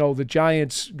the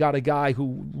Giants got a guy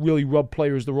who really rubbed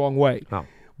players the wrong way. Oh.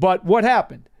 But what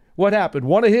happened?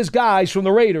 One of his guys from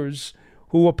the Raiders,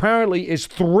 who apparently is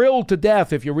thrilled to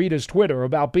death, if you read his Twitter,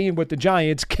 about being with the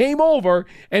Giants, came over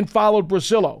and followed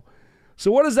Brasillo.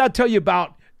 So what does that tell you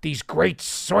about these great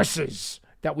sources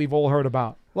that we've all heard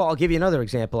about? Well, I'll give you another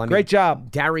example. Great job.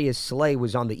 Darius Slay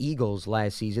was on the Eagles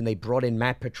last season. They brought in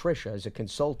Matt Patricia as a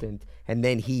consultant, and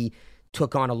then he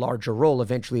took on a larger role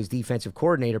eventually as defensive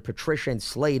coordinator. Patricia and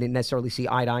Slay didn't necessarily see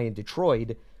eye to eye in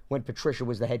Detroit when Patricia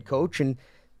was the head coach. And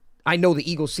I know the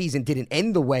Eagles season didn't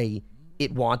end the way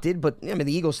it wanted, but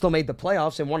the Eagles still made the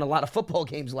playoffs and won a lot of football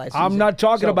games last season. I'm not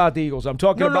talking about the Eagles. I'm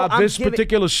talking about this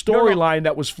particular storyline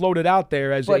that was floated out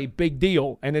there as a big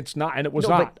deal, and it's not, and it was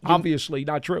obviously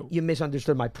not true. You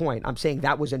misunderstood my point. I'm saying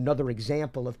that was another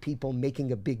example of people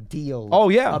making a big deal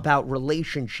about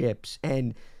relationships,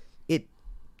 and it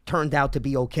turned out to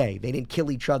be okay. They didn't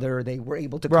kill each other. They were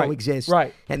able to coexist,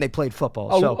 and they played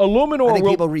football. So I think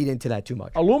people read into that too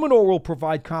much. Illuminor will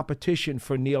provide competition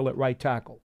for Neal at right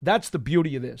tackle. That's the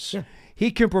beauty of this. Yeah. He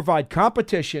can provide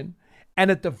competition, and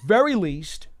at the very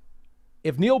least,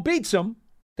 if Neal beats him,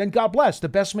 then God bless. The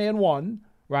best man won,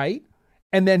 right?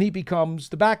 And then he becomes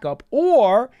the backup.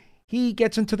 Or he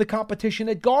gets into the competition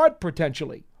at guard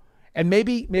potentially, and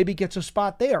maybe gets a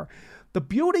spot there. The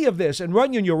beauty of this, and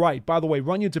Runyon, you're right. By the way,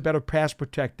 Runyon's a better pass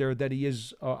protector than he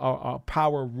is a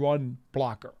power run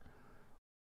blocker.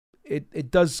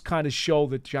 It does kind of show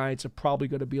that Giants are probably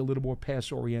going to be a little more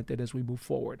pass-oriented as we move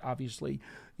forward. Obviously,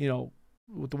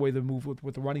 with the way they move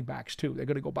with the running backs, too. They're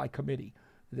going to go by committee.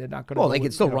 They're not going to they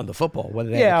can still run the football, whether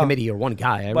they have a committee or one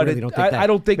guy. I really don't think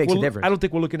that makes a difference. I don't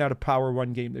think we're looking at a power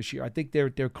run game this year. I think they're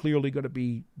clearly going to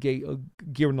be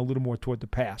gearing a little more toward the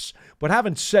pass. But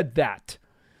having said that,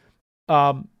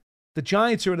 the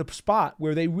Giants are in a spot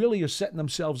where they really are setting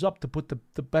themselves up to put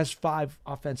the best 5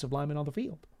 offensive linemen on the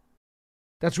field.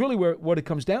 That's really what it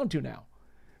comes down to now,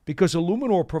 because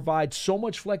Illuminor provides so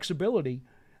much flexibility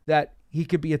that he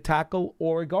could be a tackle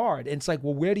or a guard. And it's like,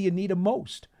 well, where do you need him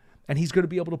most? And he's going to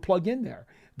be able to plug in there.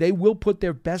 They will put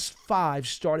their best 5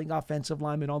 starting offensive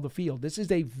linemen on the field.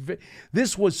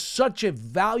 This was such a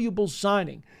valuable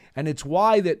signing, and it's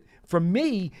why that, for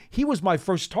me, he was my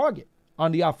first target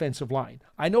on the offensive line.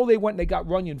 I know they went and they got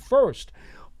Runyon first,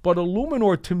 but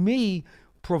Illuminor, to me,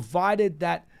 provided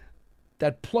that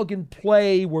plug and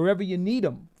play wherever you need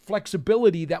him,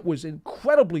 flexibility that was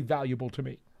incredibly valuable to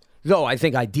me. Though I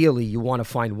think ideally you want to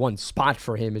find one spot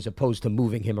for him as opposed to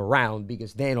moving him around,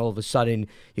 because then all of a sudden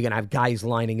you're going to have guys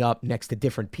lining up next to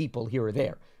different people here or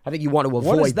there. I think you want to avoid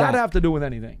that. What does that have to do with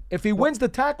anything? If he wins the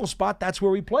tackle spot, that's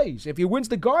where he plays. If he wins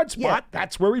the guard spot,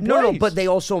 that's where he plays. No, but they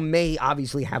also may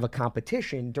obviously have a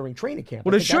competition during training camp.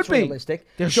 Well, there should be. Realistic.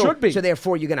 There should be. So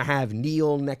therefore, you're going to have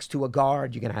Neal next to a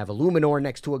guard. You're going to have Illuminor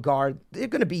next to a guard. There are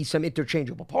going to be some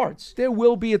interchangeable parts. There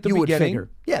will be at the beginning. Would figure.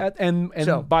 Yeah. And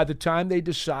so, by the time they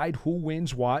decide who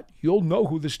wins what, you'll know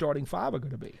who the starting 5 are going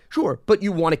to be. Sure, but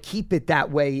you want to keep it that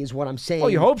way is what I'm saying. Oh,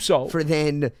 you hope so. For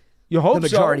then... You hope the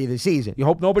majority so. of the season. You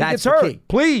hope nobody gets hurt.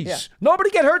 Please. Nobody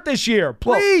get hurt this year.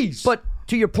 Please. Well, but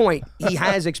to your point, he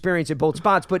has experience at both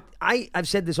spots. But I've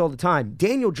said this all the time.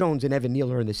 Daniel Jones and Evan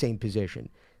Neal are in the same position.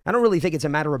 I don't really think it's a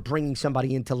matter of bringing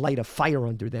somebody in to light a fire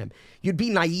under them. You'd be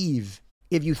naive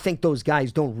if you think those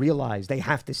guys don't realize they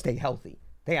have to stay healthy.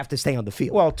 They have to stay on the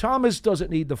field. Well, Thomas doesn't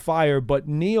need the fire, but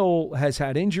Neal has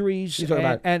had injuries. You're talking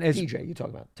about PJ. You're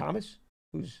talking about Thomas?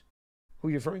 Who are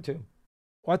you referring to?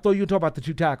 Well, I thought you were talking about the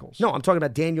 2 tackles. No, I'm talking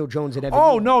about Daniel Jones and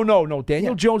Evan Neal. No.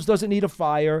 Daniel Jones doesn't need a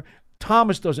fire.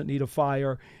 Thomas doesn't need a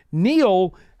fire.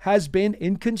 Neal has been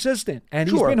inconsistent, and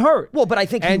he's been hurt. Well, but I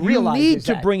think he realizes you need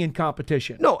to bring in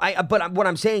competition. No, but what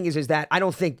I'm saying is that I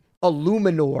don't think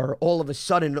Illuminor all of a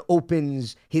sudden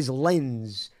opens his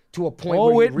lens to a point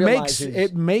where he realizes...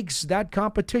 it makes that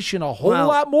competition a whole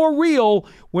lot more real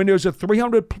when there's a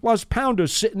 300-plus pounder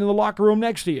sitting in the locker room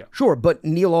next to you. Sure, but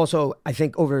Neal also, I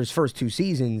think, over his first 2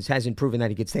 seasons, hasn't proven that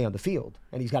he could stay on the field,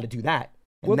 and he's got to do that.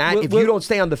 And if you don't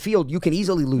stay on the field, you can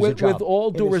easily lose a job. With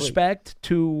all due respect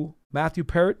to Matthew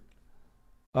Peart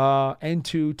and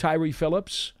to Tyree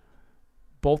Phillips,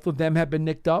 both of them have been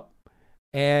nicked up,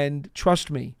 and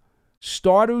trust me,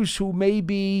 starters who may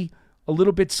be a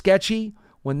little bit sketchy,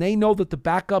 when they know that the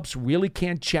backups really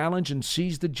can't challenge and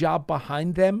seize the job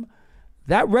behind them,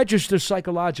 that registers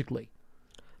psychologically.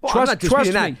 Well,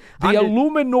 trust me, the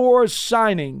Illuminor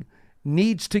signing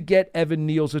needs to get Evan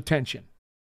Neal's attention.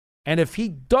 And if he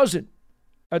doesn't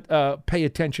pay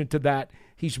attention to that,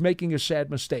 he's making a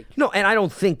sad mistake. No, and I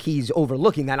don't think he's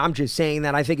overlooking that. I'm just saying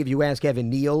that I think if you ask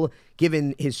Evan Neal,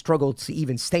 given his struggle to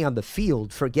even stay on the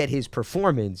field, forget his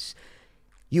performance,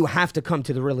 you have to come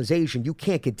to the realization you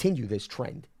can't continue this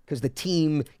trend because the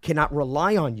team cannot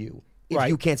rely on you if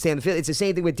you can't stay on the field. It's the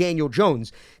same thing with Daniel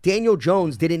Jones. Daniel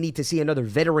Jones didn't need to see another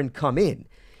veteran come in.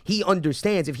 He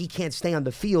understands if he can't stay on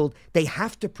the field, they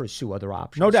have to pursue other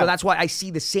options. No doubt. So that's why I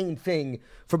see the same thing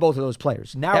for both of those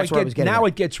players. Now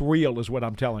it gets real is what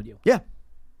I'm telling you. Yeah,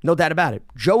 no doubt about it.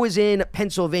 Joe is in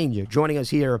Pennsylvania joining us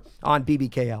here on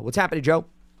BBKL. What's happening, Joe?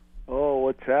 Oh,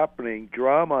 what's happening?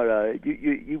 Drama.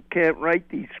 You can't write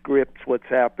these scripts, what's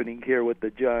happening here with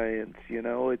the Giants. You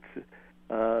know, it's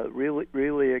really,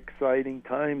 really exciting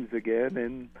times again,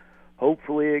 and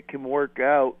hopefully it can work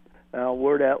out.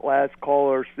 Where that last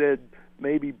caller said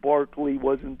maybe Barkley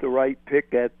wasn't the right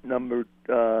pick at number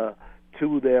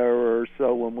 2 there or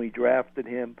so when we drafted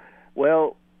him.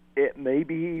 Well,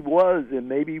 maybe he was, and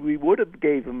maybe we would have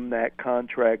gave him that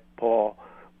contract, Paul,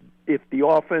 if the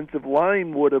offensive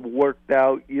line would have worked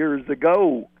out years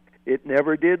ago. It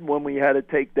never did when we had to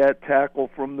take that tackle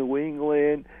from New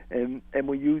England, and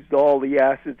we used all the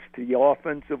assets to the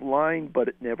offensive line, but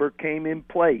it never came in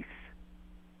place.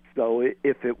 So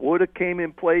if it would have came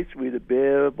in place, we'd have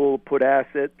been able to put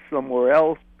assets somewhere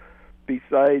else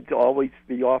besides always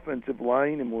the offensive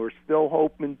line, and we're still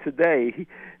hoping today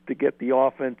to get the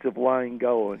offensive line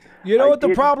going. You know what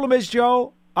the problem is,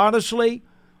 Joe? Honestly,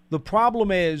 the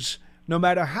problem is no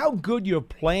matter how good your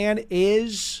plan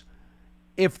is,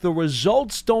 if the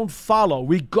results don't follow,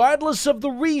 regardless of the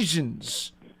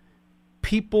reasons,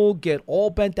 people get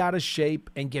all bent out of shape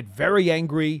and get very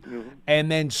angry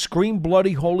and then scream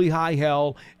bloody holy high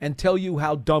hell and tell you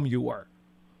how dumb you were.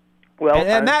 Well,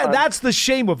 and that's the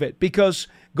shame of it, because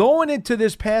going into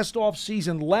this past off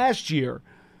season last year,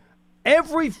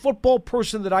 every football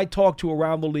person that I talked to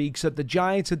around the league said the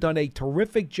Giants had done a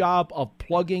terrific job of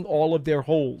plugging all of their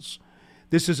holes.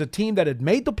 This is a team that had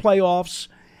made the playoffs,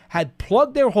 had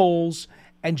plugged their holes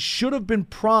and should have been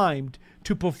primed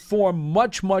to perform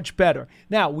much, much better.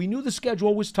 Now, we knew the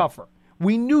schedule was tougher.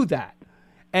 We knew that.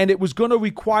 And it was going to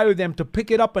require them to pick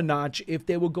it up a notch if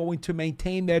they were going to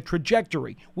maintain their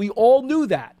trajectory. We all knew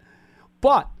that.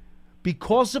 But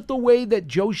because of the way that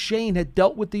Joe Schoen had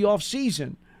dealt with the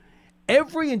offseason,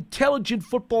 every intelligent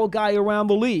football guy around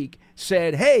the league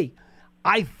said, hey,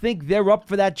 I think they're up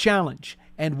for that challenge.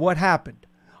 And what happened?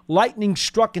 Lightning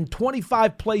struck in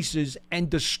 25 places and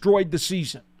destroyed the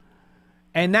season.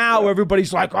 And now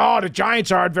everybody's like, oh, the Giants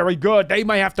aren't very good. They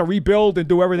might have to rebuild and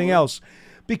do everything else.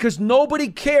 Because nobody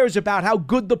cares about how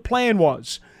good the plan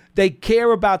was. They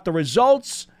care about the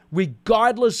results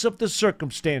regardless of the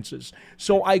circumstances.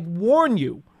 So I warn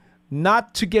you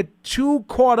not to get too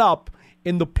caught up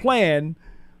in the plan,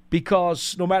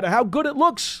 because no matter how good it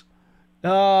looks,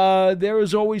 there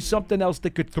is always something else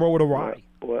that could throw it awry.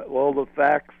 Well, the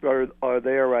facts are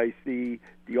there. I see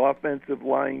the offensive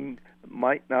line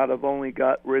might not have only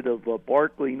got rid of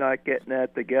Barkley not getting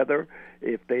that together.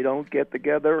 If they don't get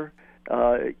together,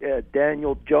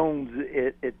 Daniel Jones,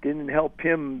 it didn't help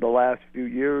him the last few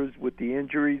years with the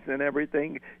injuries and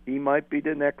everything. He might be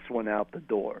the next one out the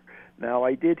door. Now,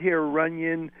 I did hear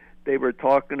Runyon. They were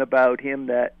talking about him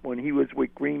that when he was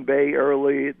with Green Bay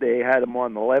early, they had him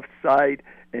on the left side,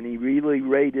 and he really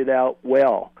rated out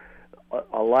well,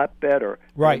 a lot better.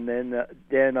 Right. And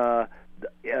then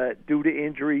due to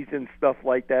injuries and stuff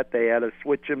like that, they had to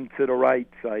switch him to the right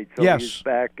side, so yes. he's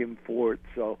back and forth.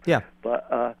 So, yeah.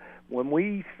 But when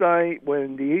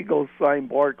the Eagles signed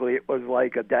Barkley, it was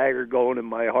like a dagger going in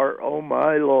my heart. Oh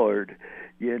my Lord,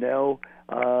 you know.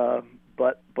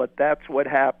 But that's what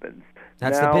happens.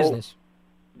 That's now, the business.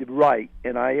 Right,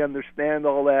 and I understand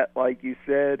all that, like you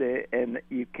said, and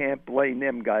you can't blame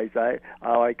them guys.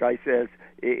 Like I said,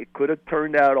 it could have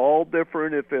turned out all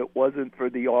different if it wasn't for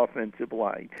the offensive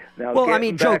line. Now, well, I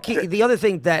mean, Joe, the other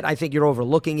thing that I think you're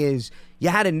overlooking is you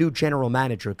had a new general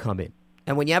manager come in.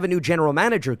 And when you have a new general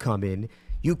manager come in,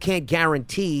 you can't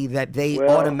guarantee that they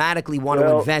automatically want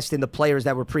to invest in the players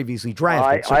that were previously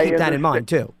drafted. So keep that in mind,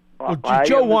 too. Well,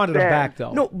 Joe wanted him back,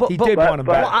 though. No, he did want him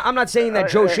back. Well, I'm not saying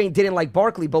that Joe Schoen didn't like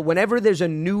Barkley, but whenever there's a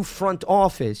new front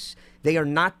office, they are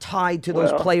not tied to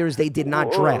those players they did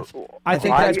not draft. I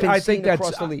think that's been seen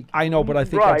across the league. I know, but I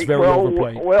think that's very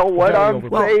overplayed. Well, what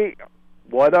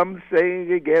I'm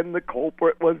saying again, the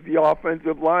culprit was the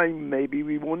offensive line. Maybe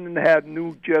we wouldn't have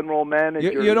new general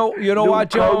managers. You know what,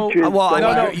 Joe?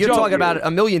 You're talking about a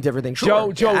million different things.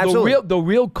 Sure. Joe, yeah, the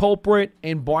real culprit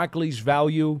in Barkley's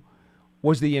value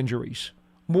was the injuries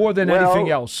more than anything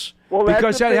else.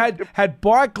 Because had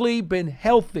Barkley been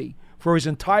healthy for his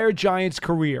entire Giants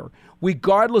career,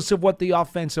 regardless of what the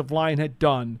offensive line had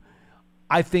done,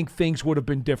 I think things would have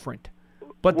been different.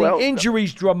 But the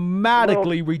injuries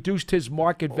dramatically reduced his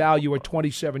market value at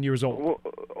 27 years old.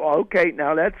 Okay,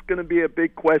 now that's going to be a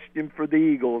big question for the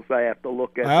Eagles. I have to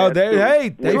look at.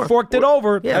 They forked it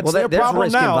over. Yeah, that's their problem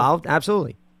risk now. Involved.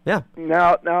 Absolutely. Yeah.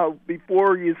 Now,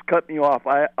 before you cut me off,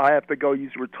 I have to go. You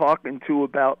were talking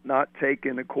about not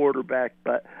taking a quarterback,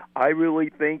 but I really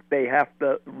think they have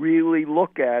to really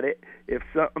look at it if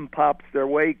something pops their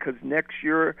way, because next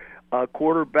year a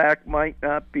quarterback might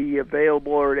not be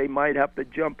available, or they might have to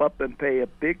jump up and pay a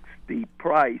big, steep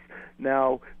price.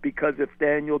 Now, because if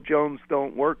Daniel Jones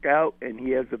don't work out, and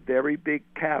he has a very big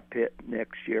cap hit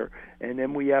next year, and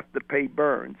then we have to pay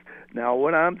Burns. Now,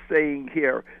 what I'm saying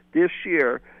here, this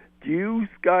year, do you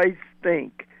guys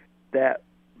think that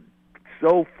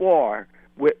so far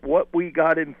with what we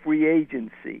got in free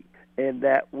agency and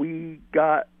that we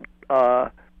got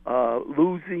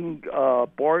losing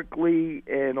Barkley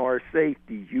and our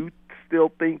safety, you still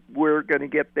think we're going to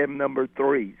get them number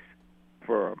 3s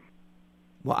for them?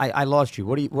 Well, I lost you.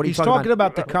 What are you He's talking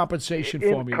about the compensation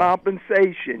formula.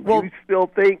 Compensation. Well, you still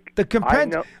think the Joe.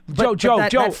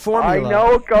 That formula. I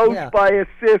know it goes by a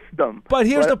system. But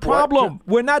here's the problem: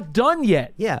 we're not done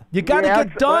yet. Yeah, you got to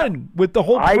get done with the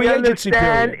whole free agency period.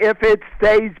 I understand if it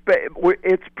stays,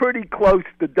 it's pretty close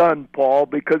to done, Paul,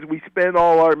 because we spend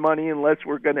all our money unless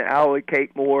we're going to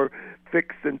allocate more.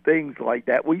 Fixing things like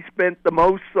that. We spent the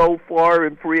most so far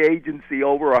in free agency,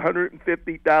 over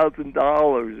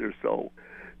 $150,000 or so.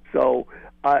 So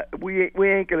we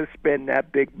ain't going to spend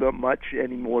that big much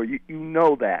anymore. You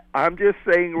know that. I'm just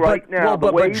saying now,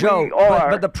 the way Joe, we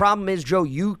are. But the problem is, Joe,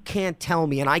 you can't tell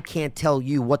me, and I can't tell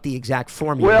you what the exact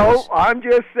formula is. Well, I'm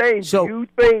just saying. So, do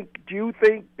you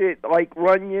think that like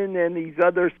Runyon and these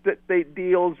other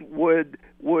deals would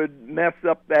mess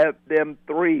up them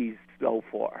 3s so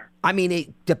far? I mean,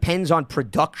 it depends on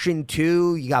production,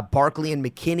 too. You got Barkley and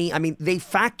McKinney. I mean, they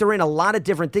factor in a lot of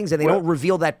different things, and they don't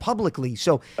reveal that publicly.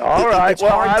 So it's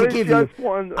hard to give you.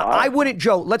 I wouldn't,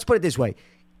 Joe, let's put it this way.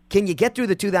 Can you get through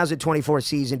the 2024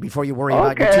 season before you worry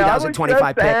about your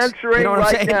 2025 picks? You know what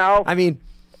I'm saying? Now, I mean,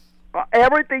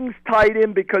 everything's tied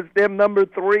in because them number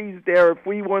threes there. If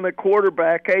we want a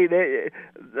quarterback, hey,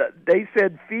 they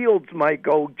said Fields might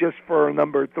go just for a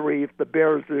number 3 if the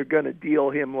Bears are going to deal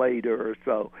him later or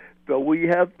so. So we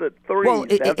have the 3. Well,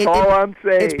 That's all I'm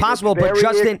saying. It's possible, but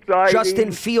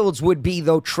Justin Fields would be,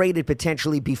 though, traded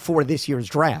potentially before this year's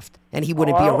draft, and he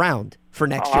wouldn't be around for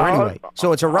next year anyway.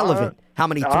 So it's irrelevant how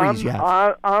many threes you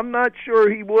have. I'm not sure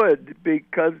he would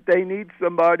because they need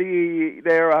somebody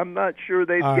there. I'm not sure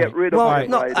they'd get rid of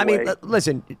him right away. Mean,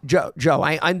 listen, Joe,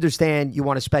 I understand you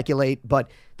want to speculate, but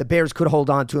the Bears could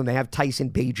hold on to him. They have Tyson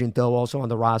Bagent, though, also on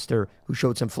the roster, who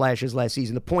showed some flashes last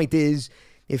season. The point is,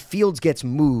 if Fields gets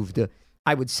moved,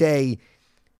 I would say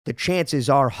the chances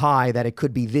are high that it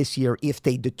could be this year if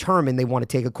they determine they want to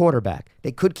take a quarterback.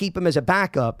 They could keep him as a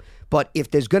backup, but if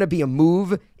there's going to be a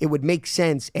move, it would make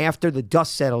sense after the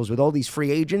dust settles with all these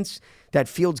free agents that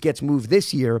Fields gets moved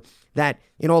this year, that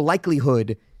in all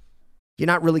likelihood, you're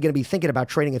not really going to be thinking about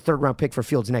trading a third-round pick for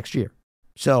Fields next year.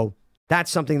 So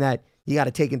that's something that you got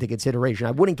to take into consideration.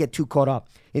 I wouldn't get too caught up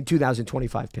in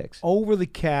 2025 picks. Over the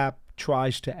cap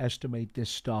tries to estimate this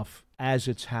stuff as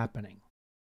it's happening.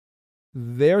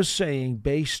 They're saying,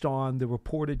 based on the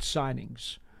reported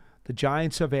signings, the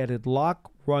Giants have added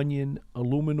Locke, Runyon,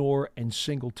 Illuminor, and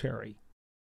Singletary.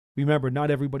 Remember, not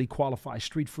everybody qualifies.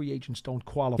 Street free agents don't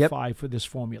qualify for this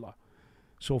formula.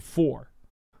 So 4.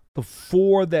 The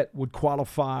 4 that would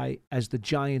qualify as the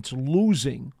Giants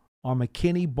losing are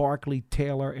McKinney, Barkley,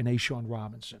 Taylor, and A'Shaun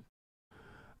Robinson.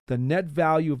 The net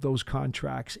value of those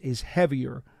contracts is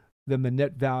heavier than the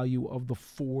net value of the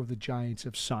 4 the Giants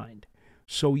have signed.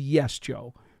 So yes,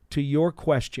 Joe, to your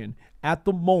question, at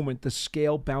the moment the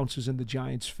scale bounces in the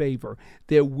Giants' favor.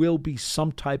 There will be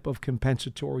some type of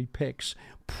compensatory picks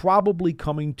probably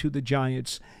coming to the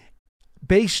Giants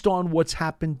based on what's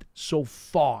happened so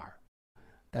far.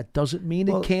 That doesn't mean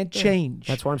it can't change.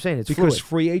 That's what I'm saying. It's because fluid.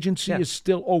 Free agency is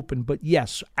still open. But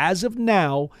yes, as of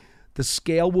now, the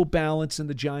scale will balance in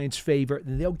the Giants' favor,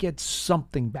 and they'll get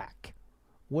something back.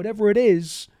 Whatever it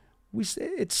is,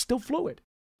 it's still fluid.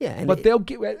 Yeah, but they'll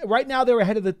get right now. They're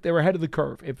ahead of the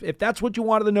curve. If that's what you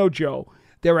wanted to know, Joe,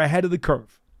 they're ahead of the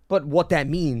curve. But what that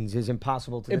means is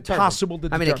impossible to determine.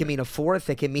 I mean, it can mean a 4th.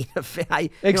 It can mean a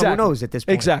 5th. Exactly. Who knows at this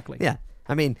point? Exactly. Yeah.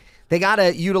 I mean, they got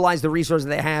to utilize the resources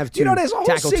they have to there's a whole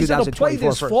tackle season to play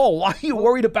this fall. Why are you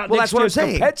worried about next year's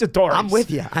compensatories? I'm with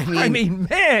you. I mean,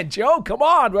 man, Joe, come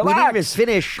on, relax. We didn't even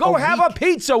finish. Go have a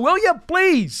pizza, will you,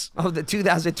 please? Of the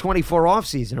 2024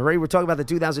 offseason. Already we're talking about the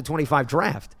 2025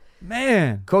 draft.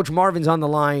 Man. Coach Marvin's on the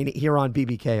line here on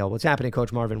BBKO. What's happening,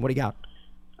 Coach Marvin? What do you got?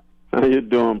 How you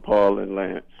doing, Paul and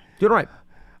Lance? Doing all right.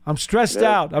 I'm stressed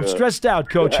out. I'm stressed out,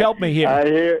 Coach. Help me here.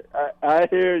 I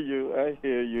hear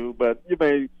you. But you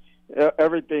may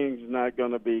everything's not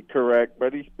going to be correct.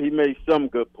 But he made some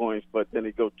good points. But then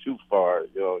he go too far.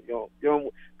 You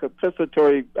know,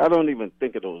 compensatory. I don't even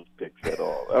think of those picks at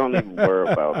all. I don't even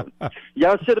worry about them.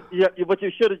 Y'all should have. What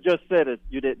you should have just said is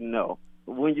you didn't know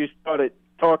when you started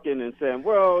talking and saying,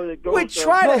 well, it goes. We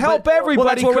try to help everybody. Well,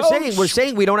 that's what Coach. we're saying. We're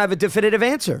saying we don't have a definitive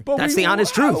answer. But that's the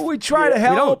honest truth. We try to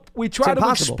help. We try to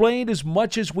impossible. explain as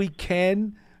much as we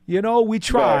can. You know, we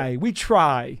try. Right. We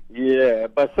try. Yeah,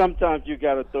 but sometimes you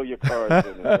got to throw your cards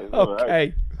in there.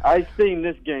 Okay. I've seen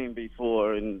this game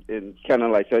before and kind of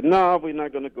like said, no, we're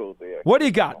not going to go there. What do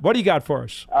you got? What do you got for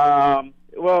us?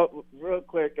 Well, real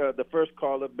quick, the first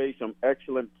caller made some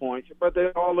excellent points, but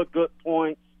they're all a good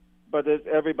points. But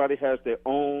everybody has their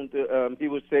own. He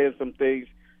was saying some things.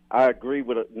 I agree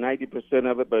with 90%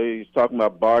 of it, but he's talking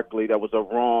about Barkley. That was a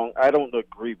wrong. I don't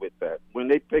agree with that. When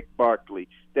they picked Barkley,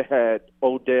 they had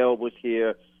Odell was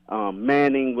here,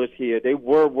 Manning was here. They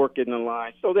were working the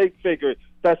line, so they figured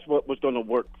that's what was going to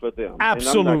work for them.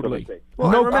 Absolutely,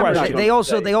 no question. They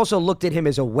also looked at him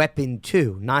as a weapon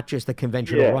too, not just a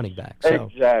conventional running back. So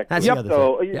exactly. That's the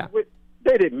other thing. Yeah.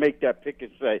 They didn't make that pick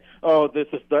and say, "Oh, that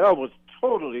was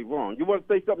totally wrong." You want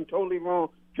to say something totally wrong?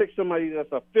 Pick somebody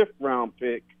that's a 5th-round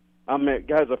pick.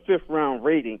 Has a 5th-round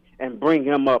rating and bring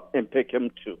him up and pick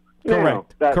him too. Correct. Now,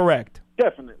 that's correct.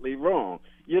 Definitely wrong.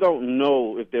 You don't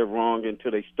know if they're wrong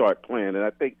until they start playing. And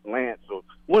I think Lance or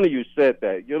one of you said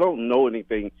that. You don't know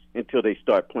anything until they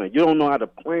start playing. You don't know how the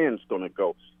plan's going to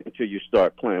go until you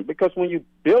start playing. Because when you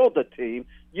build a team,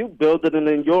 you build it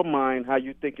in your mind how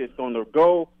you think it's going to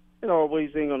go. It always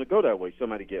ain't going to go that way.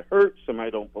 Somebody get hurt, somebody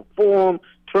don't perform,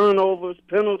 turnovers,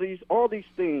 penalties, all these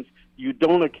things you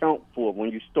don't account for when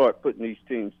you start putting these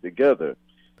teams together.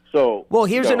 So, well,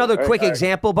 here's another quick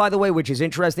example, by the way, which is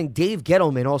interesting. Dave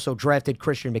Gettleman also drafted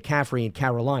Christian McCaffrey in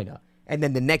Carolina. And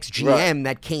then the next GM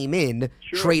that came in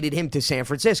traded him to San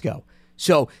Francisco.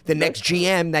 So the next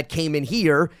GM that came in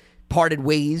here parted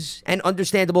ways, and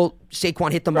understandable,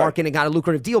 Saquon hit the market and got a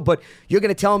lucrative deal. But you're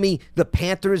going to tell me the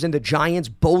Panthers and the Giants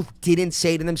both didn't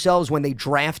say to themselves when they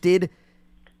drafted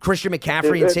Christian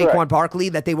McCaffrey and Saquon Barkley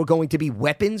that they were going to be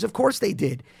weapons? Of course they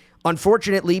did.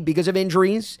 Unfortunately, because of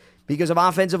injuries, because of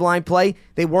offensive line play,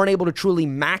 they weren't able to truly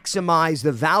maximize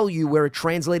the value where it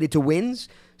translated to wins.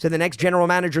 So the next general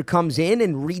manager comes in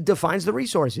and redefines the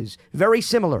resources. Very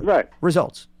similar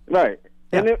results. Right.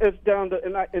 Yeah. And it's down to,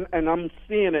 and I'm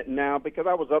seeing it now because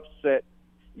I was upset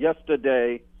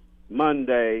yesterday,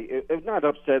 Monday. It's not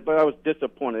upset, but I was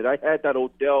disappointed. I had that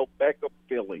Odell Beckham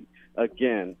feeling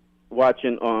again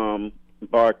watching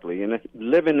Barkley. And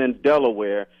living in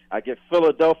Delaware, I get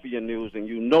Philadelphia news, and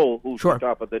you know who's on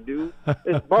top of the news.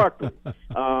 It's Barkley.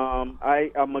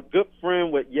 I'm a good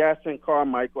friend with Yasin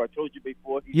Carmichael. I told you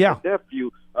before. He's the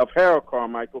nephew of Harold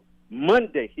Carmichael.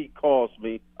 Monday, he calls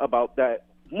me about that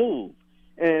move.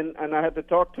 And I had to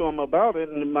talk to him about it.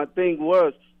 And my thing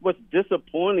was, what's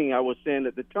disappointing, I was saying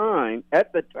at the time,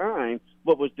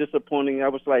 what was disappointing, I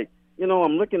was like, you know,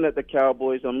 I'm looking at the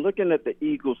Cowboys, I'm looking at the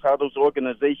Eagles, how those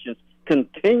organizations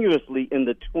continuously in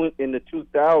the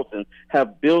 2000s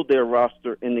have built their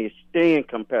roster and they're staying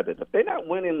competitive. They're not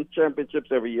winning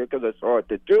championships every year because it's hard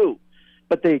to do,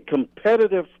 but they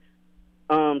competitive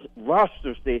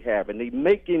rosters they have, and they're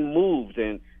making moves,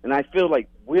 and I feel like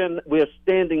we're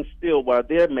standing still while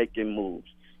they're making moves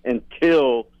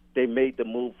until they made the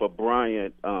move for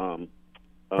Brian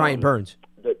Burns.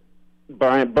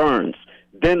 Brian Burns.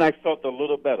 Then I felt a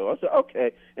little better. I said,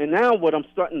 okay. And now what I'm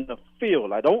starting to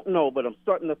feel, I don't know, but I'm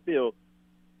starting to feel,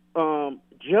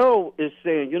 Joe is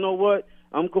saying, you know what,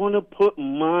 I'm going to put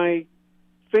my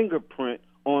fingerprint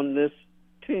on this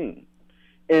team.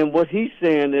 And what he's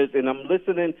saying is, and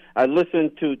I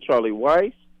listened to Charlie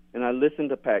Weiss, and I listened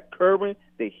to Pat Curran.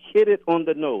 They hit it on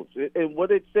the nose. And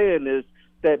what it's saying is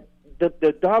that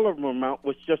the dollar amount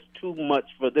was just too much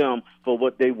for them for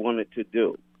what they wanted to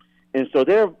do. And so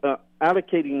they're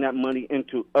allocating that money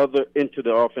into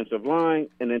the offensive line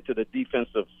and into the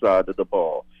defensive side of the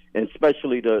ball, and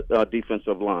especially the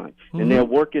defensive line. Mm-hmm. And they're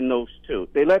working those two.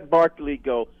 They let Barkley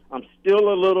go. I'm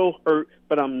still a little hurt,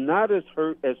 but I'm not as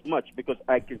hurt as much because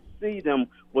I can see them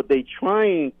what they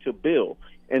trying to build.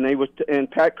 And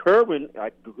and Pat Curran,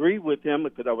 I agree with him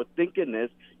because I was thinking this.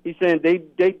 He's saying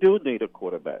they do need a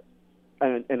quarterback,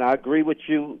 and I agree with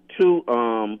you too,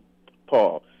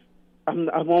 Paul.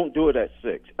 I won't do it at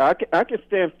 6. I can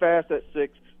stand fast at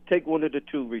 6. Take one of the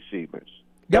two receivers.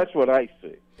 Yep. That's what I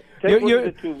see. Take one of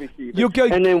the two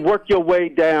receivers, and then work your way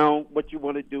down what you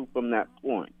want to do from that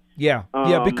point. Yeah,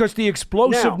 because the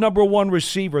explosive number one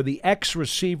receiver, the X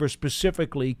receiver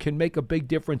specifically, can make a big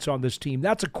difference on this team.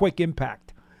 That's a quick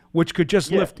impact, which could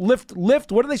just lift.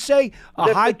 What do they say?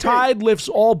 A high tide lifts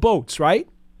all boats, right?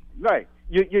 Right.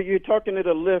 You're talking to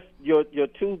the lift. Your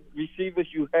two receivers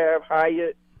you have,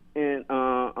 Hyatt and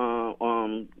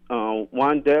Wandell.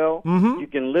 Mm-hmm. You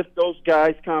can lift those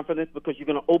guys' confidence because you're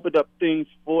going to open up things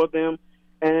for them.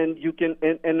 And you can,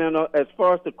 and then as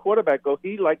far as the quarterback goes,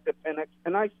 he liked the Penix,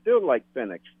 and I still like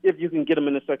Penix. If you can get him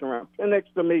in the second round, Penix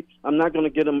to me, I'm not going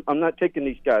to get him. I'm not taking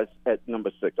these guys at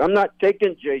number 6. I'm not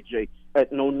taking JJ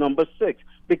at number 6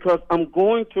 because I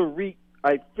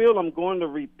feel I'm going to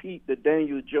repeat the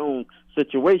Daniel Jones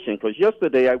situation. Because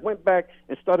yesterday I went back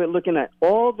and started looking at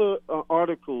all the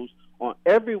articles on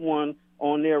everyone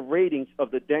on their ratings of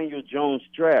the Daniel Jones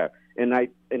draft. And I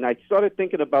started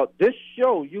thinking about this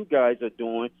show you guys are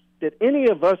doing. Did any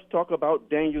of us talk about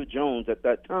Daniel Jones at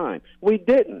that time? We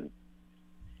didn't.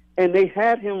 And they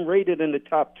had him rated in the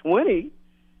top 20,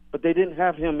 but they didn't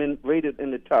have him rated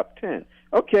in the top 10.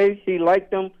 Okay, he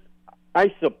liked him.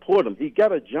 I support him. He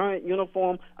got a Giant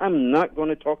uniform. I'm not going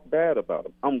to talk bad about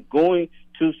him. I'm going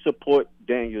to support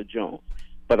Daniel Jones.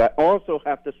 But I also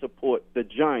have to support the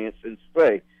Giants and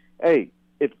say, hey,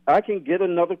 if I can get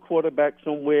another quarterback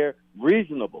somewhere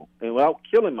reasonable and without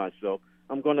killing myself,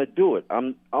 I'm going to do it.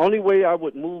 Only way I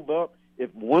would move up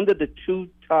if one of the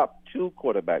top two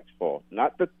quarterbacks fall,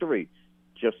 not the 3,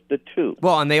 just the 2.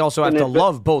 Well, and they also have to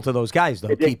love both of those guys,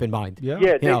 though. Keep in mind.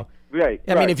 Right.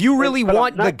 I mean, if you really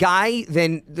want the guy,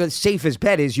 then the safest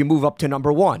bet is you move up to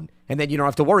number 1. And then you don't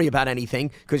have to worry about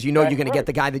anything because you know you're going to get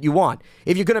the guy that you want.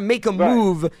 If you're going to make a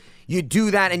move, you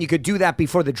do that, and you could do that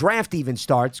before the draft even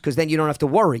starts because then you don't have to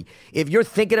worry. If you're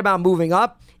thinking about moving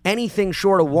up, anything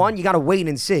short of 1, you got to wait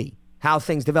and see how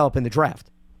things develop in the draft.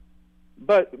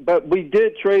 But we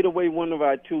did trade away one of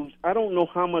our twos. I don't know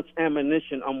how much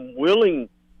ammunition I'm willing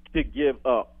to give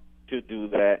up to do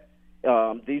that.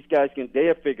 These guys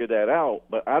they'll figure that out,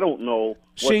 but I don't know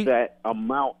what that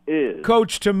amount is.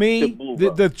 Coach, to me,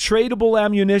 the tradable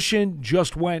ammunition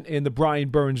just went in the Brian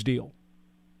Burns deal.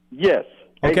 Yes.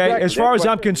 Okay, exactly. as far as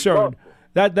I'm concerned,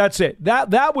 that's it.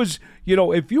 That was,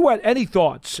 if you had any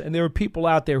thoughts, and there are people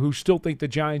out there who still think the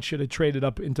Giants should have traded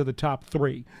up into the top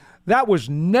 3, that was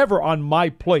never on my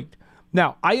plate.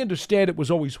 Now, I understand it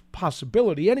was always a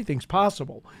possibility. Anything's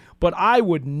possible. But I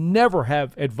would never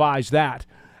have advised that.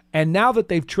 And now that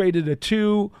they've traded a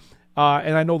 2,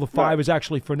 and I know the 5 is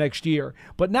actually for next year,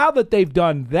 but now that they've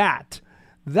done that,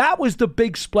 that was the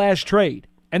big splash trade.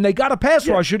 And they got a pass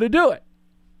rusher to do it.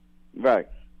 Right.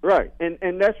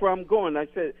 And that's where I'm going. I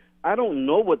said, I don't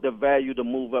know what the value to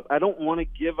move up. I don't want to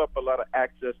give up a lot of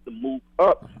access to move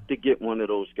up to get one of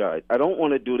those guys. I don't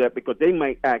want to do that because they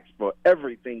might ask for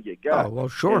everything you got. Oh, well,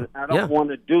 sure. And I don't want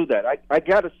to do that. I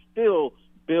got to still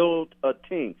build a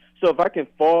team. So if I can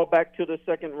fall back to the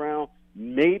second round,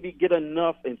 maybe get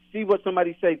enough and see what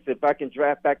somebody says. If I can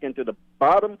draft back into the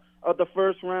bottom of the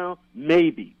first round,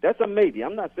 maybe. That's a maybe.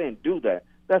 I'm not saying do that.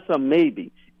 That's a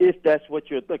maybe, if that's what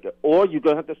you're thinking. Or you're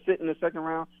going to have to sit in the second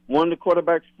round. One of the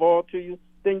quarterbacks fall to you,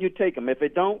 then you take them. If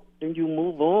it don't, then you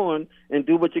move on and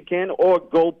do what you can or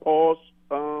go Paul's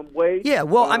way. Yeah,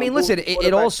 well, I mean, listen,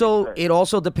 it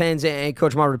also depends, and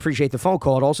Coach Martin, appreciate the phone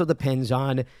call. It also depends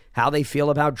on how they feel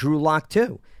about Drew Lock,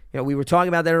 too. We were talking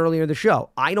about that earlier in the show.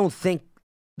 I don't think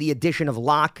the addition of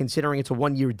Lock, considering it's a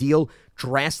one-year deal,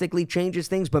 drastically changes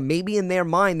things, but maybe in their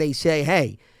mind they say,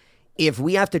 hey, if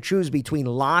we have to choose between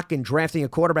Lock and drafting a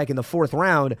quarterback in the 4th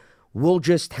round, we'll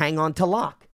just hang on to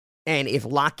Lock. And if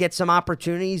Lock gets some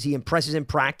opportunities, he impresses in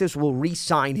practice, we'll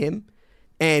re-sign him,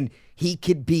 and he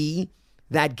could be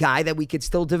that guy that we could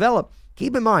still develop.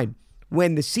 Keep in mind,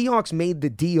 when the Seahawks made the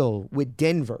deal with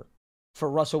Denver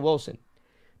for Russell Wilson,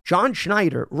 John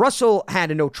Schneider, Russell had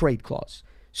a no-trade clause,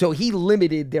 so he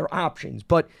limited their options.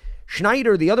 But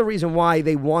Schneider, the other reason why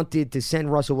they wanted to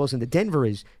send Russell Wilson to Denver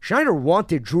is Schneider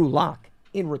wanted Drew Lock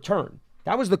in return.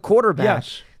 That was the quarterback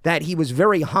that he was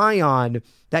very high on,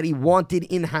 that he wanted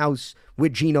in-house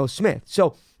with Geno Smith.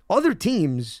 So other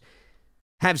teams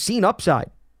have seen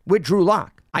upside with Drew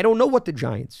Lock. I don't know what the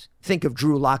Giants think of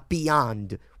Drew Lock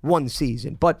beyond one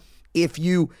season, but if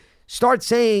you start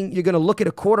saying you're going to look at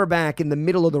a quarterback in the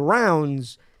middle of the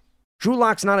rounds, Drew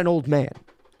Lock's not an old man.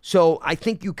 So I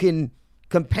think you can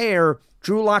compare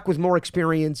Drew Lock with more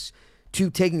experience to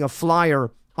taking a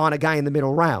flyer on a guy in the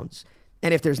middle rounds.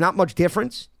 And if there's not much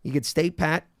difference, you could stay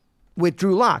pat with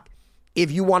Drew Lock.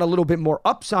 If you want a little bit more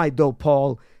upside, though,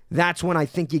 Paul, that's when I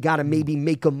think you got to maybe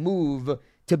make a move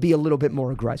to be a little bit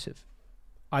more aggressive.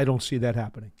 I don't see that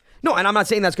happening. No, and I'm not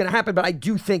saying that's going to happen, but I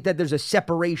do think that there's a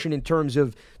separation in terms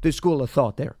of the school of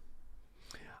thought there.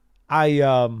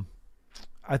 I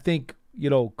think,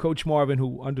 Coach Marvin,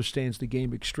 who understands the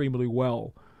game extremely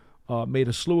well, made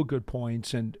a slew of good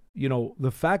points. And,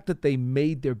 the fact that they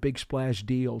made their big splash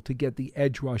deal to get the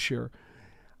edge rusher,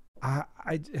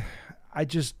 I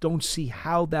just don't see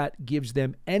how that gives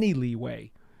them any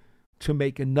leeway to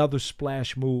make another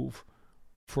splash move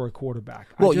for a quarterback.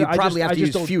 Well, you probably have to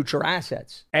use future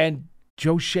assets. And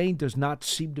Joe Schoen does not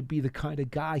seem to be the kind of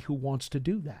guy who wants to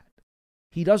do that.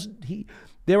 He doesn't.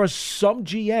 There are some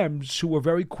GMs who are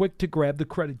very quick to grab the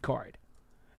credit card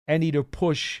and either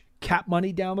push cap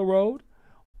money down the road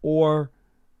or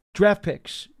draft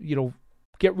picks.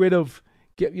 Get rid of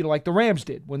like the Rams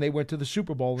did when they went to the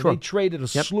Super Bowl. Sure. They traded a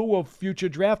slew of future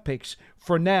draft picks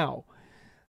for now.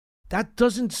 That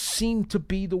doesn't seem to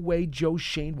be the way Joe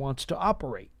Schoen wants to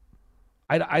operate.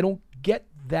 I don't get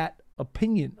that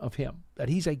opinion of him, that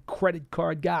he's a credit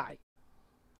card guy.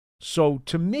 So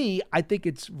to me, I think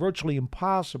it's virtually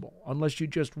impossible unless you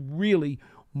just really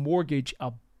mortgage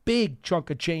a big chunk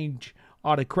of change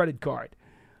on a credit card,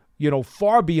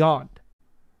 far beyond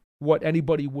what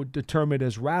anybody would determine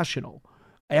as rational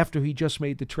after he just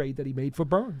made the trade that he made for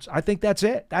Burns. I think that's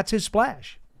it. That's his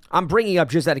splash. I'm bringing up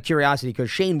just out of curiosity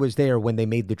because Shane was there when they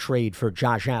made the trade for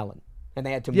Josh Allen, and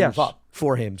they had to move up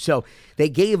for him. So they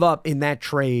gave up in that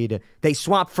trade. They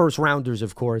swapped first-rounders,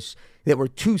 of course. There were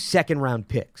 2 second-round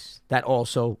picks that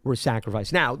also were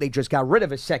sacrificed. Now, they just got rid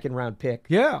of a second-round pick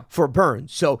for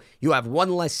Burns. So you have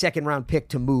one less second-round pick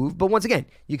to move. But once again,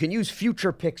 you can use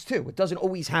future picks, too. It doesn't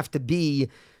always have to be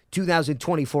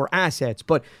 2024 assets.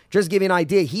 But just to give you an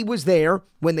idea, he was there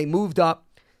when they moved up.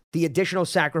 The additional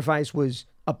sacrifice was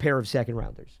a pair of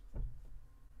second-rounders.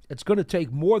 It's going to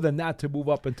take more than that to move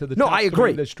up into the top I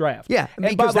agree. Of this draft. Yeah, and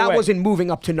because that wasn't moving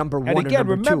up to number 1 and again, or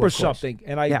number 2, remember something,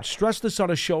 and I stressed this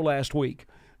on a show last week.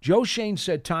 Joe Shane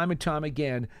said time and time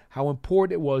again how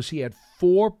important it was he had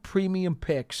 4 premium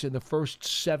picks in the first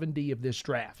 70 of this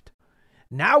draft.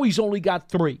 Now he's only got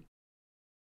 3.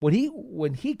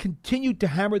 When he continued to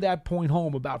hammer that point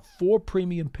home about 4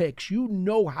 premium picks, you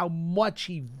know how much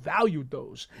he valued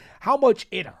those, how much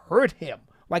it hurt him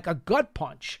like a gut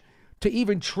punch to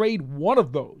even trade one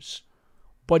of those.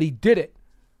 But he did it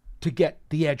to get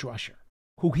the edge rusher,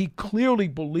 who he clearly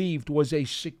believed was a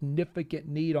significant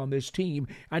need on this team,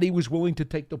 and he was willing to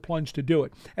take the plunge to do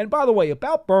it. And by the way,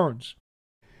 about Burns,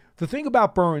 the thing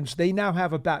about Burns, they now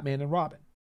have a Batman and Robin,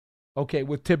 okay,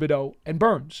 with Thibodeau and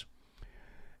Burns.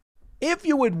 If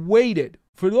you had waited,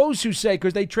 for those who say,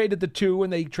 because they traded the 2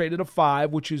 and they traded a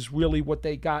 5, which is really what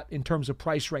they got in terms of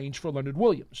price range for Leonard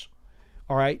Williams,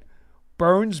 all right?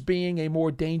 Burns being a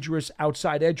more dangerous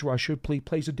outside edge rusher,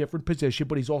 plays a different position,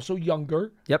 but he's also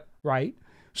younger. Yep. Right?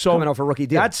 So coming off a rookie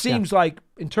deal. That seems like,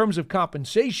 in terms of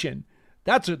compensation,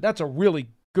 that's a really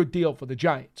good deal for the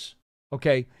Giants.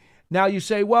 Okay? Now you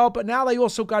say, well, but now they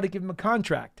also got to give him a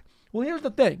contract. Well, here's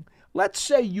the thing. Let's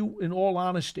say you, in all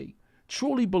honesty,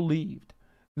 truly believed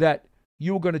that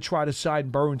you were going to try to sign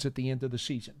Burns at the end of the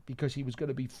season because he was going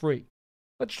to be free.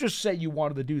 Let's just say you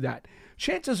wanted to do that.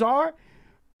 Chances are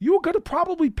you were going to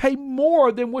probably pay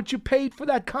more than what you paid for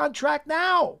that contract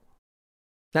now.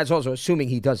 That's also assuming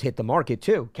he does hit the market,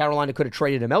 too. Carolina could have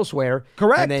traded him elsewhere.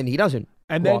 Correct. And then he doesn't.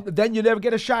 And then you never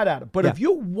get a shot at him. But if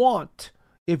you want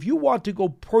to go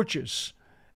purchase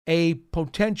a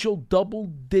potential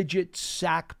double-digit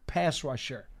sack pass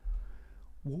rusher,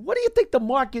 what do you think the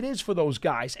market is for those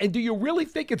guys? And do you really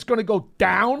think it's going to go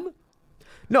down?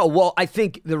 No, well, I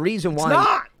think the reason why... It's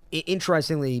not.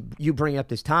 Interestingly, you bring up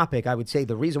this topic, I would say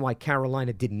the reason why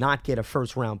Carolina did not get a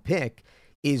first-round pick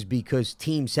is because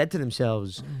teams said to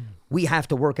themselves, we have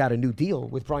to work out a new deal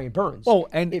with Brian Burns. Oh,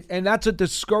 and that's a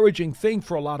discouraging thing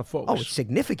for a lot of folks. Oh, it's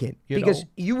significant. Because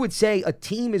you would say a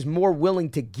team is more willing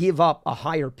to give up a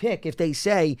higher pick if they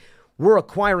say, we're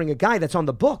acquiring a guy that's on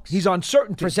the books. He's on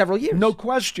certainty. For several years. No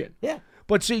question. Yeah.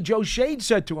 But see, Joe Shade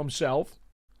said to himself,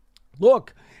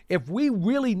 look, if we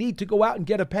really need to go out and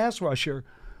get a pass rusher,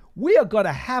 we are going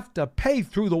to have to pay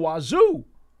through the wazoo.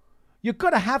 You're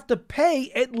going to have to pay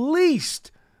at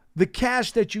least the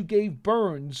cash that you gave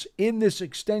Burns in this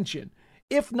extension,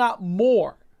 if not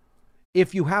more,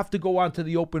 if you have to go onto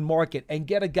the open market and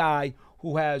get a guy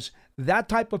who has that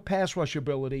type of pass rush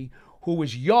ability, who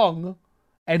is young,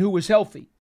 and who is healthy.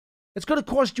 It's going to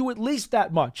cost you at least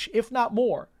that much, if not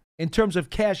more, in terms of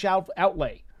cash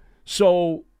outlay.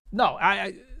 So, no,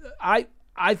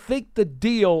 I think the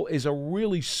deal is a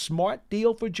really smart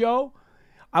deal for Joe.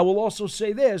 I will also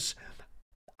say this.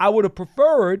 I would have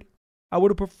preferred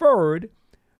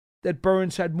that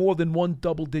Burns had more than one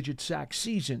double-digit sack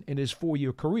season in his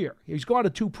 4-year career. He's gone to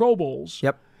 2 Pro Bowls,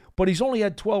 but he's only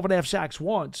had 12.5 sacks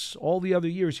once. All the other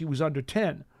years he was under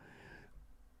 10.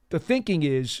 The thinking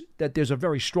is that there's a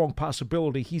very strong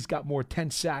possibility he's got more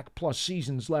 10-sack-plus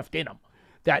seasons left in him,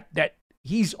 that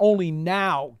he's only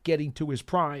now getting to his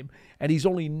prime, and he's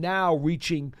only now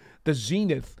reaching the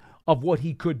zenith of what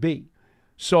he could be.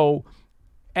 So,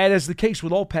 and as the case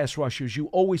with all pass rushers, you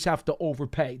always have to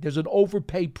overpay. There's an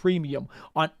overpay premium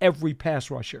on every pass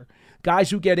rusher. Guys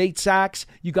who get 8 sacks,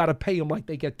 you got to pay them like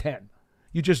they get 10.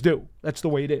 You just do. That's the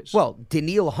way it is. Well,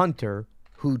 Danielle Hunter,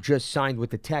 who just signed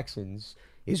with the Texans,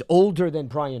 is older than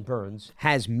Brian Burns,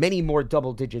 has many more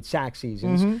double-digit sack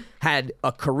seasons, had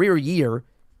a career year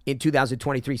in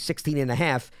 2023, 16 and a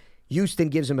half. Houston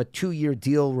gives him a 2-year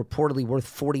deal reportedly worth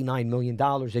 $49 million.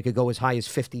 It could go as high as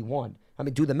 51. I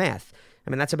mean, do the math. I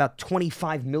mean, that's about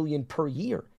 $25 million per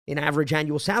year in average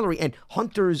annual salary. And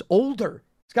Hunter is older.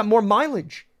 He's got more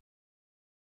mileage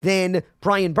than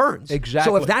Brian Burns. Exactly.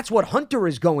 So if that's what Hunter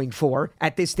is going for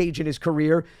at this stage in his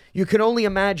career, you can only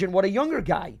imagine what a younger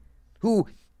guy who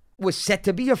was set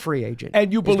to be a free agent.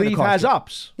 And you believe has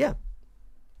ups. Yeah.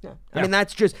 I mean,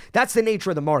 that's the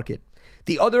nature of the market.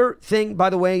 The other thing,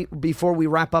 by the way, before we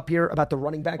wrap up here about the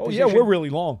running back position. Yeah, we're really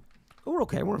long. We're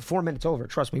okay. We're 4 minutes over.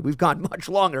 Trust me, we've gone much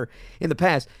longer in the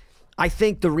past. I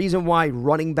think the reason why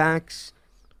running backs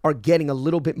are getting a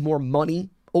little bit more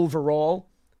money overall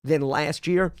than last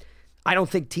year, I don't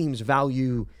think teams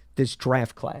value this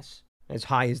draft class as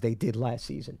high as they did last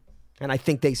season. And I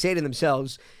think they say to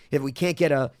themselves, if we can't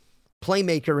get a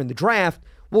playmaker in the draft,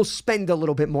 we'll spend a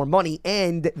little bit more money.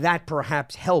 And that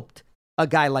perhaps helped a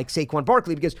guy like Saquon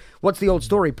Barkley. Because what's the old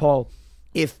story, Paul?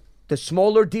 If the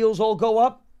smaller deals all go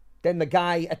up, then the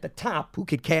guy at the top who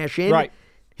could cash in,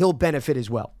 he'll benefit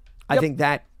as well. I think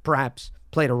that perhaps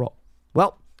played a role.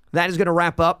 Well, that is going to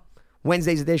wrap up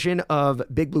Wednesday's edition of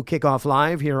Big Blue Kickoff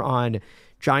Live here on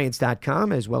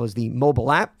Giants.com, as well as the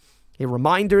mobile app. A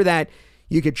reminder that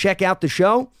you could check out the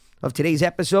show of today's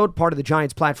episode, part of the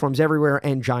Giants platforms everywhere,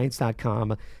 and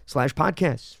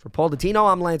Giants.com/podcasts. For Paul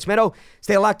Dottino, I'm Lance Medow.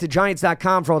 Stay locked to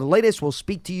Giants.com for all the latest. We'll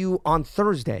speak to you on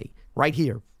Thursday, right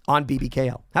here on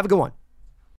BBKL. Have a good one.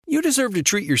 You deserve to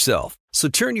treat yourself, so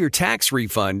turn your tax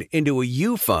refund into a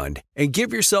U fund and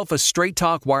give yourself a Straight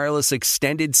Talk Wireless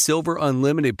Extended Silver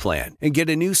Unlimited plan and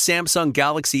get a new Samsung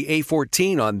Galaxy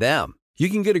A14 on them. You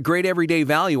can get a great everyday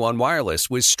value on wireless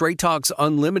with Straight Talk's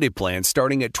Unlimited plan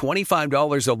starting at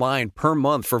 $25 a line per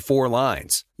month for 4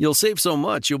 lines. You'll save so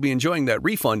much you'll be enjoying that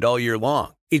refund all year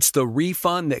long. It's the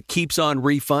refund that keeps on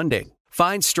refunding.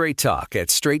 Find Straight Talk at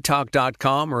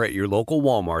straighttalk.com or at your local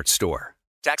Walmart store.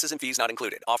 Taxes and fees not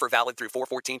included. Offer valid through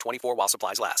 4/14/24 while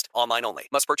supplies last. Online only.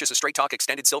 Must purchase a Straight Talk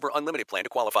Extended Silver Unlimited plan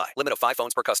to qualify. Limit of 5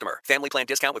 phones per customer. Family plan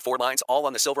discount with 4 lines, all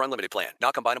on the Silver Unlimited plan.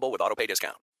 Not combinable with autopay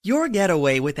discount. Your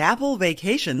getaway with Apple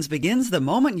Vacations begins the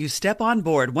moment you step on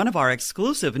board one of our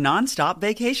exclusive nonstop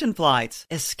vacation flights.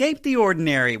 Escape the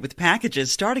ordinary with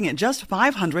packages starting at just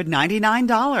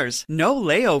 $599. No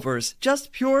layovers,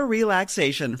 just pure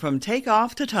relaxation from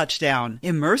takeoff to touchdown.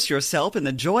 Immerse yourself in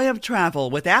the joy of travel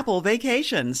with Apple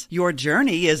Vacations. Your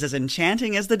journey is as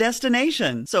enchanting as the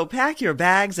destination, so pack your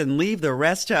bags and leave the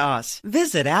rest to us.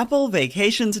 Visit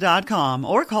applevacations.com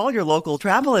or call your local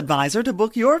travel advisor to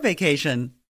book your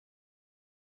vacation.